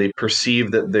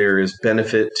perceive that there is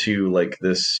benefit to like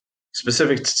this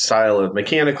specific style of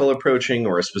mechanical approaching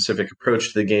or a specific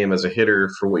approach to the game as a hitter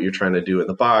for what you're trying to do in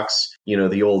the box.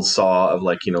 The old saw of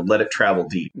like, let it travel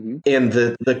deep. Mm-hmm. And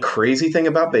the crazy thing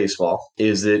about baseball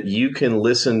is that you can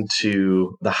listen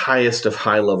to the highest of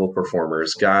high level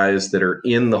performers, guys that are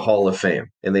in the Hall of Fame,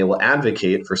 and they will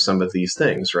advocate for some of these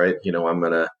things, right? I'm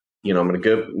going to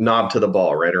go knob to the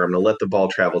ball, right? Or I'm going to let the ball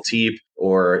travel deep,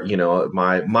 or,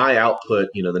 my output,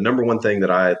 the number one thing that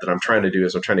I'm trying to do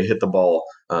is I'm trying to hit the ball,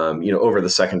 over the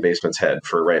second baseman's head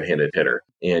for a right-handed hitter.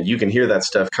 And you can hear that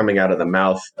stuff coming out of the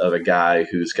mouth of a guy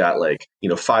who's got like,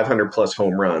 500 plus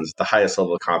home runs at the highest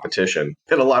level of competition.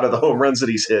 And a lot of the home runs that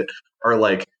he's hit are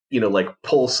like, like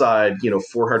pull side,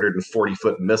 440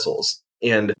 foot missiles.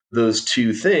 And those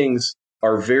two things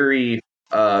are very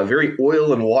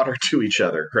oil and water to each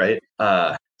other, right?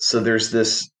 So there's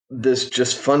this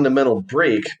just fundamental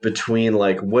break between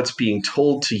like what's being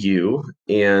told to you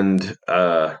and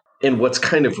what's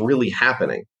kind of really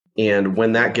happening. And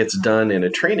when that gets done in a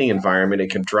training environment, it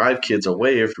can drive kids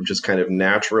away from just kind of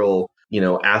natural,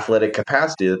 athletic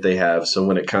capacity that they have. So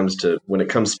when it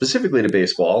comes specifically to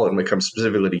baseball, and when it comes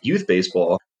specifically to youth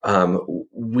baseball,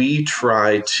 we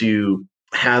try to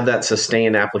have that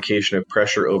sustained application of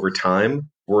pressure over time,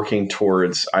 working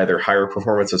towards either higher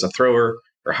performance as a thrower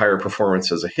or higher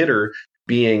performance as a hitter,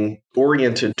 being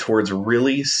oriented towards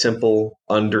really simple,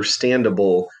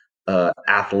 understandable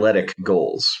athletic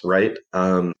goals, right?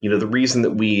 The reason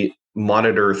that we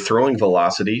monitor throwing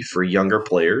velocity for younger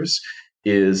players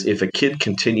is if a kid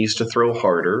continues to throw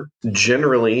harder,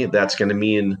 generally that's going to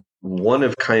mean one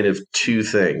of kind of two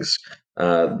things.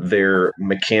 Their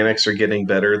mechanics are getting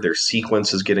better, their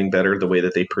sequence is getting better, the way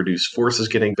that they produce force is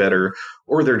getting better,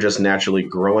 or they're just naturally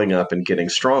growing up and getting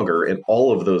stronger, and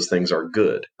all of those things are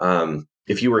good.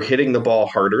 If you were hitting the ball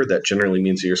harder, that generally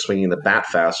means that you're swinging the bat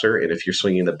faster. And if you're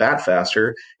swinging the bat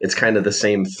faster, it's kind of the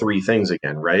same three things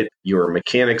again, right? Your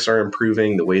mechanics are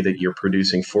improving. The way that you're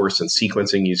producing force and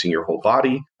sequencing using your whole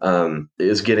body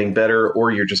is getting better,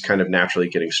 or you're just kind of naturally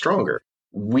getting stronger.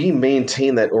 We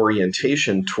maintain that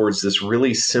orientation towards this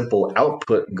really simple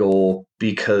output goal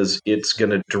because it's going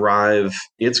to drive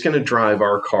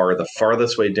our car the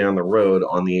farthest way down the road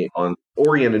on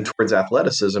oriented towards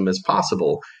athleticism as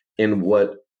possible. And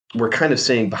what we're kind of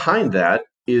saying behind that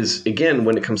is, again,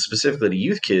 when it comes specifically to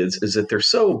youth kids, is that they're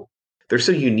so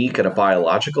unique at a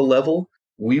biological level.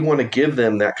 We want to give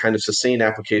them that kind of sustained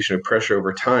application of pressure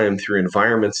over time through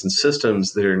environments and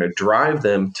systems that are going to drive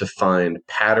them to find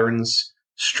patterns,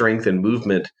 strength, and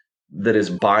movement that is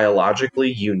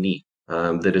biologically unique,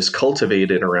 that is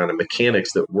cultivated around a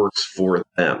mechanics that works for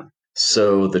them.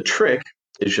 So the trick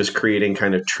is just creating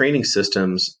kind of training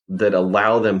systems that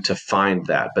allow them to find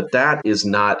that. But that is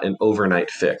not an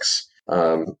overnight fix.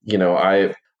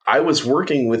 I was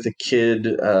working with a kid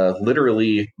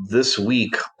literally this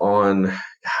week on,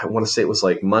 I want to say it was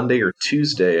like Monday or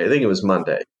Tuesday. I think it was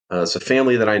Monday. It's a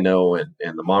family that I know, and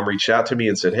the mom reached out to me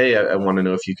and said, "Hey, I want to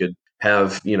know if you could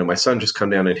have, my son just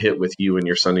come down and hit with you and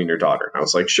your son and your daughter." And I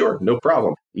was like, "Sure, no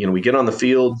problem." We get on the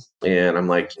field and I'm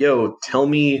like, "Yo, tell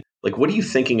me, like, what are you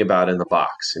thinking about in the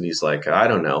box?" And he's like, "I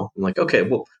don't know." I'm like, "Okay,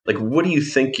 well, like, what do you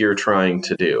think you're trying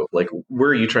to do? Like,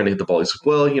 where are you trying to hit the ball?" He's like,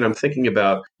 "Well, I'm thinking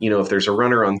about, if there's a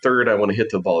runner on third, I want to hit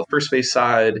the ball at first base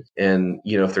side. And,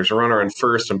 if there's a runner on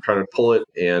first, I'm trying to pull it."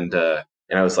 And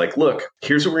I was like, "Look,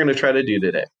 here's what we're going to try to do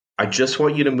today. I just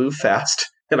want you to move fast,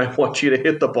 and I want you to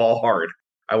hit the ball hard.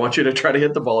 I want you to try to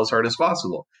hit the ball as hard as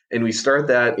possible." And we start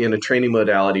that in a training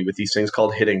modality with these things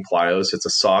called hitting plyos. It's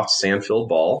a soft sand-filled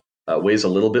ball, weighs a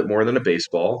little bit more than a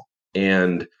baseball.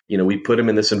 And, we put him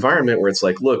in this environment where it's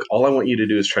like, "Look, all I want you to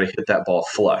do is try to hit that ball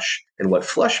flush." And what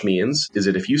flush means is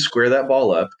that if you square that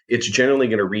ball up, it's generally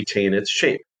going to retain its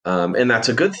shape. And that's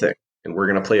a good thing. And we're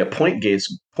going to play a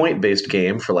point-based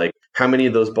game for like, how many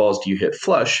of those balls do you hit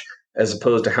flush, as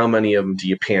opposed to how many of them do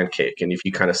you pancake. And if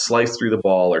you kind of slice through the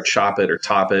ball or chop it or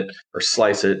top it or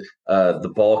slice it,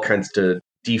 the ball kinds to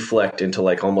deflect into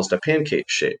like almost a pancake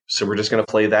shape. So we're just going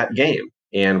to play that game.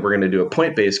 and we're going to do a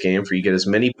point-based game for you get as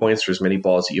many points for as many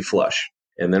balls that you flush.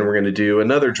 And then we're going to do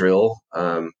another drill,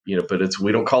 but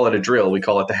we don't call it a drill. We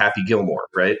call it the Happy Gilmore,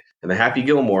 right? And the Happy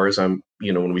Gilmore is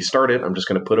when we start it, I'm just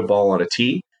going to put a ball on a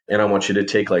tee, and I want you to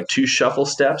take like 2 shuffle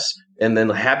steps and then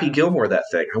Happy Gilmore that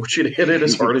thing. I want you to hit it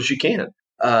as hard as you can.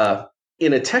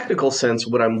 In a technical sense,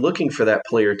 what I'm looking for that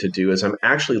player to do is I'm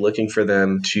actually looking for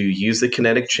them to use the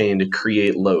kinetic chain to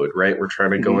create load, right? We're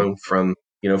trying to go from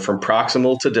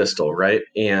proximal to distal, right?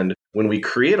 And when we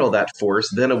create all that force,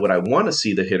 then what I want to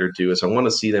see the hitter do is I want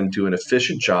to see them do an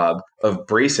efficient job of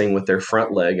bracing with their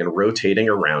front leg and rotating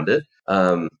around it.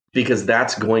 Because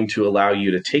that's going to allow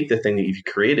you to take the thing that you've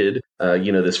created,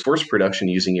 this force production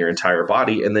using your entire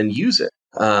body, and then use it.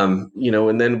 And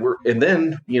then we're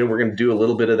going to do a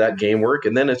little bit of that game work,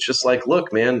 and then it's just like,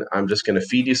 look, man, I'm just going to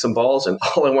feed you some balls, and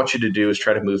all I want you to do is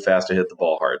try to move fast and hit the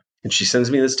ball hard. And she sends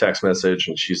me this text message,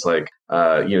 and she's like,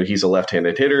 he's a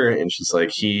left-handed hitter, and she's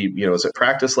like, he, was at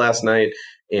practice last night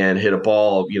and hit a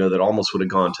ball, that almost would have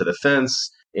gone to the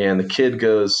fence. And the kid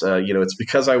goes, it's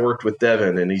because I worked with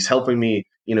Devin, and he's helping me,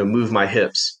 move my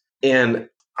hips. And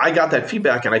I got that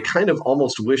feedback, and I kind of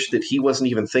almost wish that he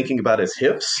wasn't even thinking about his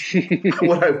hips.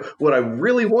 What I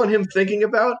really want him thinking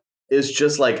about is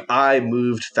just like, I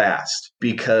moved fast,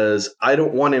 because I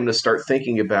don't want him to start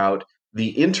thinking about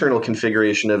the internal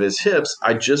configuration of his hips.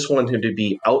 I just want him to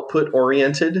be output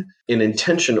oriented and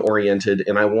intention oriented,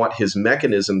 and I want his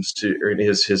mechanisms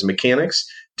his mechanics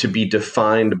to be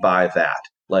defined by that.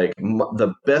 Like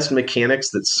the best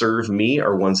mechanics that serve me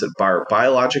are ones that are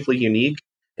biologically unique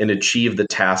and achieve the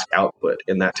task output.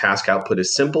 And that task output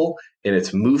is simple, and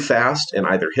it's move fast and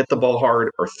either hit the ball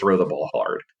hard or throw the ball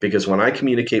hard. Because when I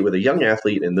communicate with a young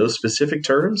athlete in those specific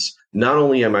terms, not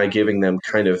only am I giving them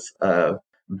kind of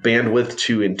bandwidth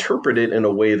to interpret it in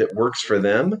a way that works for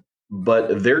them,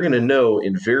 but they're going to know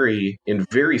in very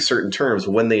certain terms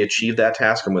when they achieve that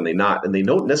task and when they not. And they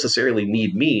don't necessarily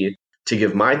need me to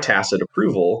give my tacit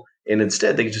approval. And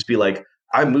instead, they can just be like,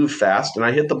 I moved fast and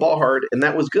I hit the ball hard, and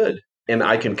that was good. And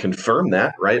I can confirm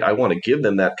that, right? I want to give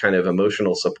them that kind of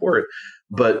emotional support,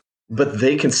 but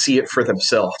they can see it for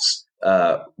themselves,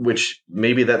 which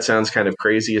maybe that sounds kind of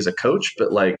crazy as a coach,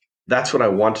 but like, that's what I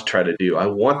want to try to do. I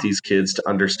want these kids to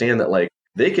understand that like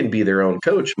they can be their own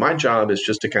coach. My job is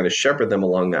just to kind of shepherd them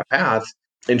along that path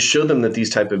and show them that these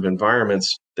type of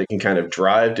environments, they can kind of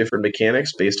drive different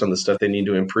mechanics based on the stuff they need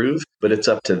to improve, but it's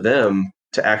up to them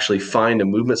to actually find a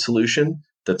movement solution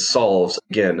that solves,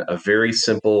 again, a very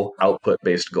simple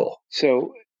output-based goal.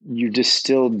 So you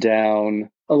distilled down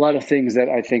a lot of things that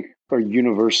I think are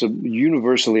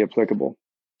universally applicable.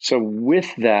 So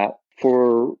with that,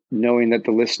 for knowing that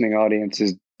the listening audience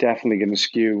is definitely going to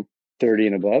skew 30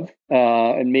 and above,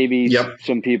 and maybe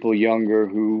some people younger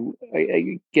who,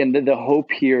 again, the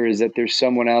hope here is that there's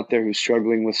someone out there who's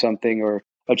struggling with something or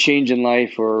a change in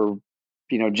life, or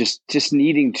just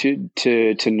needing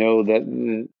to know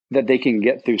that they can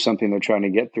get through something they're trying to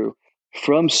get through,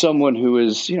 from someone who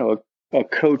is a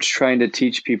coach trying to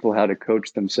teach people how to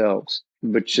coach themselves,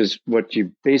 which is what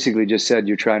you basically just said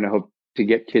you're trying to hope to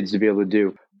get kids to be able to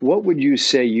do. What would you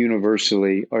say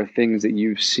universally are things that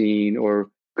you've seen or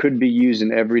could be used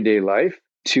in everyday life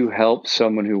to help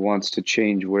someone who wants to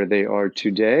change where they are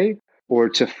today, or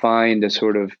to find a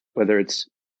sort of, whether it's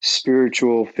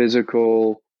spiritual,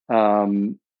 physical,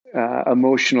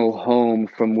 emotional home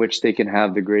from which they can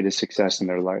have the greatest success in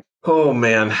their life? Oh,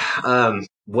 man.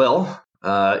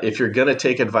 If you're going to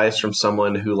take advice from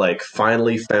someone who like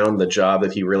finally found the job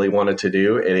that he really wanted to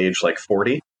do at age like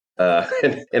 40,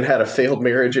 and had a failed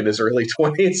marriage in his early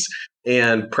 20s,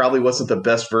 and probably wasn't the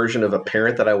best version of a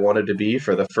parent that I wanted to be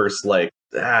for the first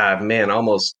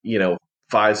almost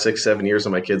 5, 6, 7 years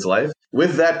of my kid's life.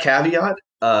 With that caveat,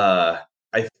 I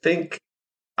think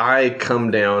I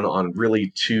come down on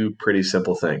really 2 pretty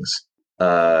simple things.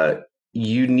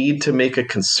 You need to make a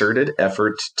concerted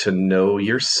effort to know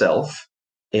yourself,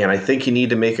 and I think you need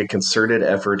to make a concerted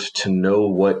effort to know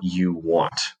what you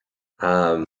want.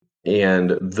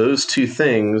 And those 2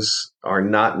 things are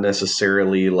not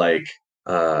necessarily like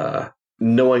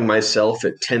knowing myself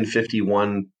at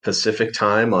 10:51 Pacific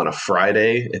time on a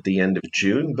Friday at the end of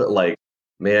June, but like,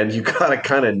 man, you got to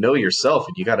kind of know yourself,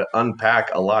 and you got to unpack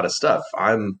a lot of stuff.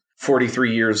 I'm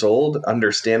 43 years old.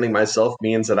 Understanding myself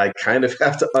means that I kind of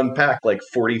have to unpack like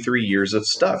 43 years of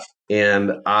stuff.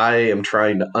 And I am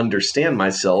trying to understand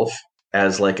myself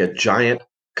as like a giant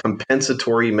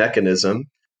compensatory mechanism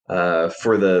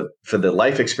for the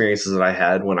life experiences that I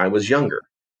had when I was younger,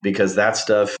 because that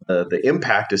stuff, the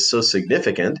impact is so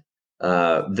significant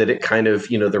that it kind of,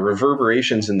 the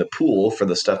reverberations in the pool for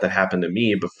the stuff that happened to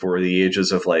me before the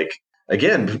ages of like,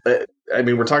 again, I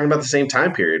mean, we're talking about the same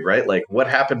time period, right? Like what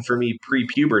happened for me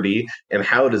pre-puberty and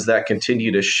how does that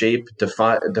continue to shape,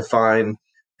 define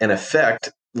and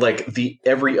affect like the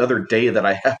every other day that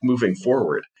I have moving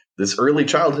forward. This early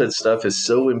childhood stuff is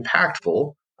so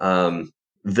impactful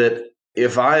that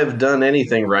if I've done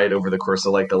anything right over the course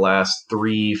of like the last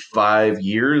 3-5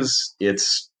 years,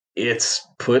 it's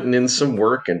putting in some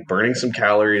work and burning some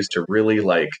calories to really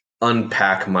like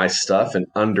unpack my stuff and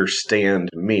understand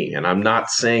me. And I'm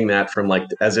not saying that from like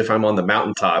as if I'm on the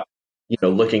mountaintop,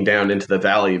 looking down into the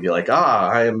valley and be like,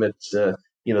 I am at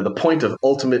the point of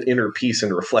ultimate inner peace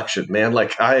and reflection, man.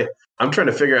 Like I'm trying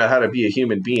to figure out how to be a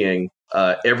human being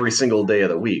every single day of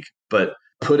the week. But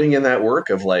putting in that work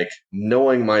of like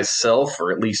knowing myself,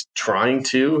 or at least trying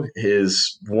to,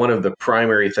 is one of the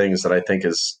primary things that I think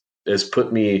has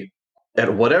put me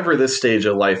at whatever this stage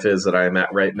of life is that I am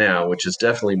at right now, which is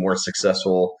definitely more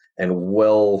successful and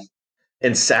well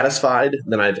and satisfied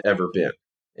than I've ever been.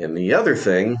 And the other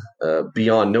thing,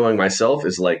 beyond knowing myself,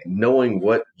 is like knowing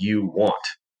what you want.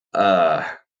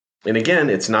 And again,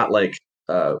 it's not like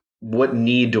what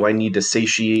need do I need to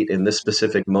satiate in this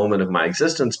specific moment of my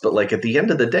existence, but like at the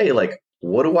end of the day, like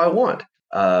what do I want?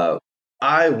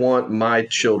 I want my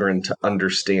children to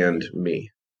understand me.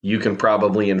 You can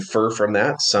probably infer from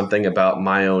that something about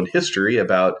my own history,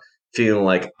 about feeling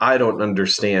like I don't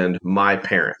understand my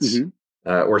parents,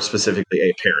 or specifically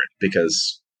a parent,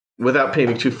 because without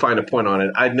painting too fine a point on it,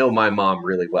 I know my mom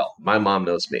really well. My mom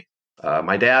knows me.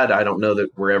 My dad, I don't know that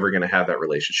we're ever going to have that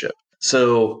relationship.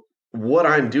 So what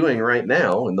I'm doing right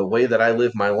now and the way that I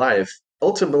live my life,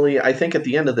 ultimately, I think at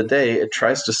the end of the day, it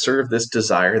tries to serve this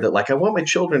desire that like I want my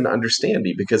children to understand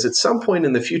me, because at some point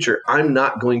in the future, I'm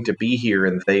not going to be here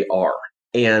and they are.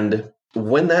 And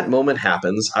when that moment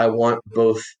happens, I want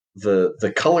both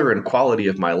the color and quality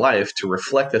of my life to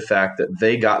reflect the fact that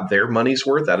they got their money's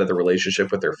worth out of the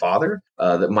relationship with their father,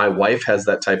 that my wife has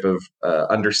that type of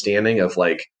understanding of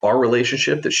like our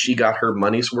relationship, that she got her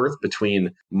money's worth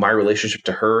between my relationship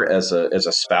to her as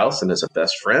a spouse and as a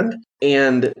best friend.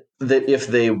 And that if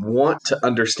they want to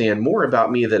understand more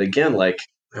about me, that again, like,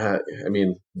 I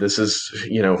mean, this is,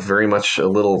 very much a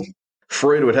little,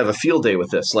 Freud would have a field day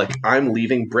with this. Like I'm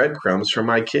leaving breadcrumbs for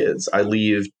my kids. I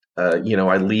lead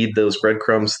those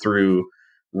breadcrumbs through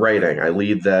writing. I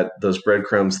lead those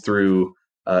breadcrumbs through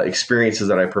experiences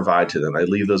that I provide to them. I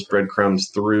leave those breadcrumbs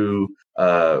through,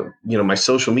 my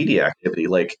social media activity.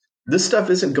 Like this stuff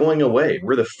isn't going away.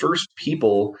 We're the first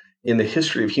people in the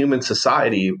history of human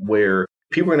society where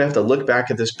people are going to have to look back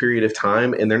at this period of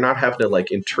time and they're not having to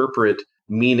like interpret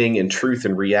meaning and truth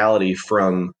and reality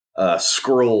from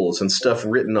scrolls and stuff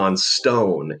written on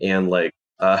stone and like,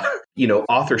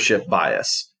 authorship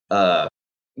bias. God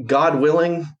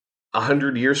willing,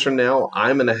 100 years from now,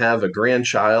 I'm going to have a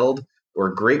grandchild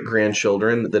or great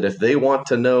grandchildren that if they want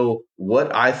to know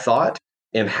what I thought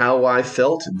and how I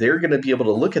felt, they're going to be able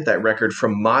to look at that record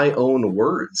from my own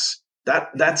words.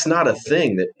 That's not a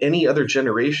thing that any other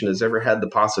generation has ever had the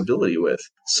possibility with.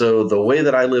 So the way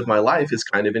that I live my life is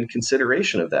kind of in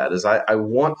consideration of that. Is I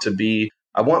want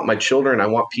my children, I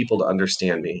want people to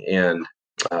understand me, and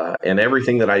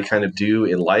everything that I kind of do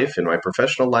in life, in my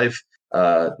professional life,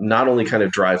 not only kind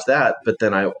of drives that, but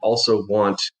then I also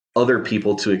want other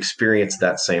people to experience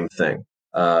that same thing.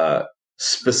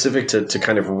 Specific to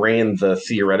kind of rein the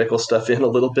theoretical stuff in a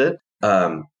little bit,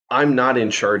 I'm not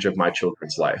in charge of my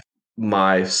children's life.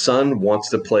 My son wants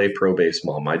to play pro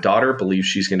baseball. My daughter believes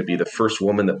she's going to be the first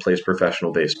woman that plays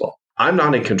professional baseball. I'm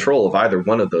not in control of either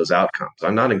one of those outcomes.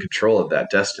 I'm not in control of that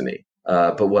destiny.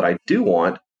 But what I do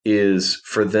want is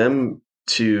for them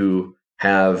to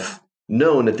have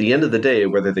known at the end of the day,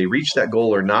 whether they reach that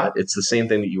goal or not, it's the same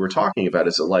thing that you were talking about.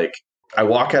 Is it like I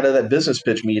walk out of that business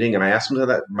pitch meeting and I ask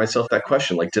myself that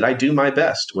question, like, did I do my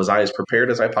best? Was I as prepared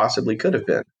as I possibly could have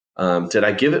been? Did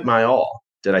I give it my all?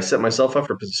 Did I set myself up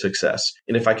for success?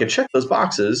 And if I could check those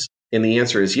boxes and the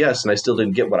answer is yes, and I still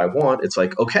didn't get what I want, it's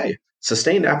like, okay,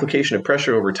 sustained application of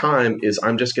pressure over time is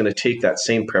I'm just going to take that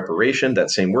same preparation, that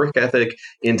same work ethic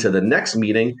into the next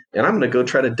meeting, and I'm going to go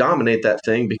try to dominate that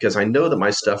thing because I know that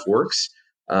my stuff works.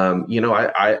 I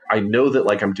know that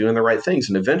like I'm doing the right things,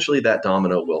 and eventually that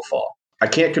domino will fall. I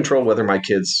can't control whether my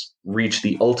kids reach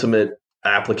the ultimate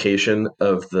application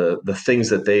of the things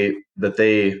that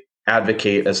they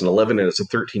advocate as an 11 and as a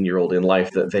 13-year-old in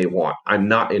life that they want. I'm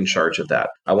not in charge of that.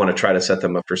 I want to try to set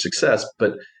them up for success.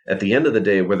 But at the end of the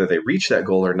day, whether they reach that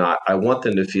goal or not, I want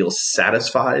them to feel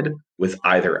satisfied with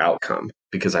either outcome,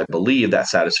 because I believe that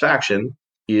satisfaction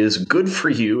is good for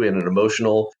you in an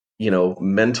emotional,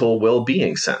 mental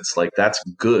well-being sense. Like that's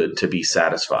good to be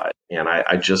satisfied. And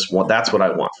I just want, that's what I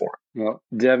want for him. Well,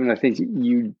 Devin, I think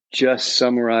you just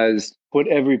summarized what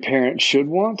every parent should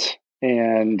want,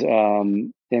 and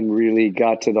really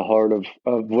got to the heart of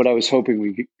what I was hoping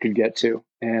we could get to.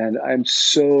 And I'm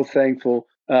so thankful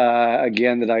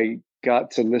again that I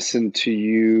got to listen to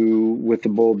you with the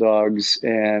Bulldogs,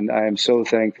 and I am so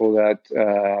thankful that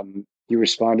you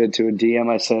responded to a DM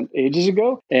I sent ages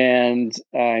ago, and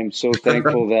I'm so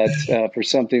thankful that for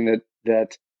something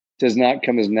that does not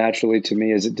come as naturally to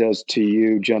me as it does to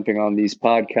you, jumping on these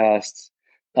podcasts,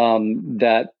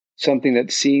 that something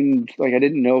that seemed like I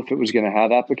didn't know if it was going to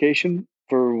have application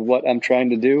for what I'm trying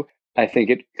to do, I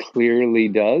think it clearly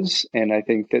does. And I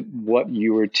think that what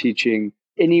you are teaching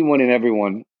anyone and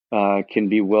everyone can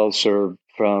be well served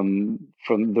from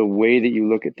the way that you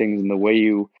look at things and the way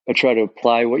you try to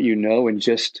apply what you know, and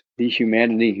just the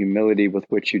humility with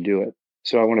which you do it.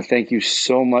 So I want to thank you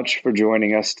so much for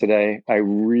joining us today. I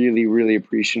really, really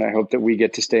appreciate it. I hope that we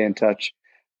get to stay in touch.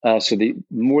 So that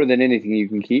more than anything, you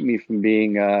can keep me from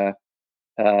being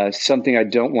something I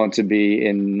don't want to be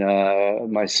in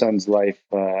my son's life,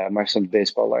 my son's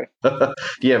baseball life.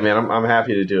 Yeah, man, I'm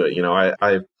happy to do it.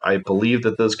 I believe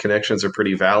that those connections are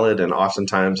pretty valid, and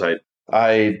oftentimes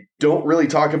I don't really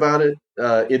talk about it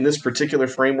in this particular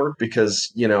framework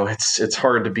because it's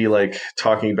hard to be like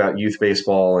talking about youth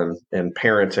baseball and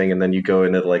parenting, and then you go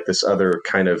into like this other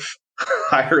kind of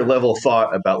higher level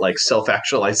thought about like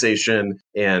self-actualization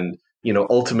and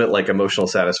ultimate like emotional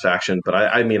satisfaction. But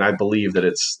I mean, I believe that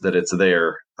it's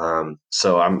there.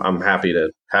 So I'm happy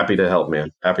to help,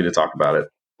 man. Happy to talk about it.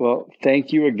 Well,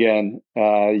 thank you again.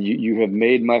 You have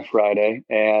made my Friday,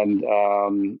 and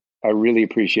I really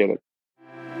appreciate it.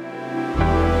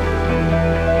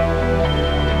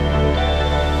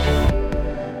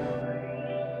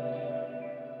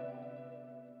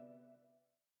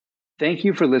 Thank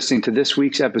you for listening to this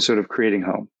week's episode of Creating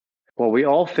Home. While we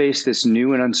all face this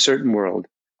new and uncertain world,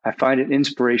 I find it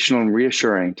inspirational and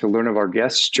reassuring to learn of our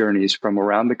guests' journeys from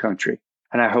around the country,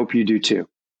 and I hope you do too.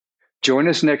 Join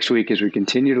us next week as we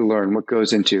continue to learn what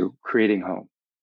goes into creating home.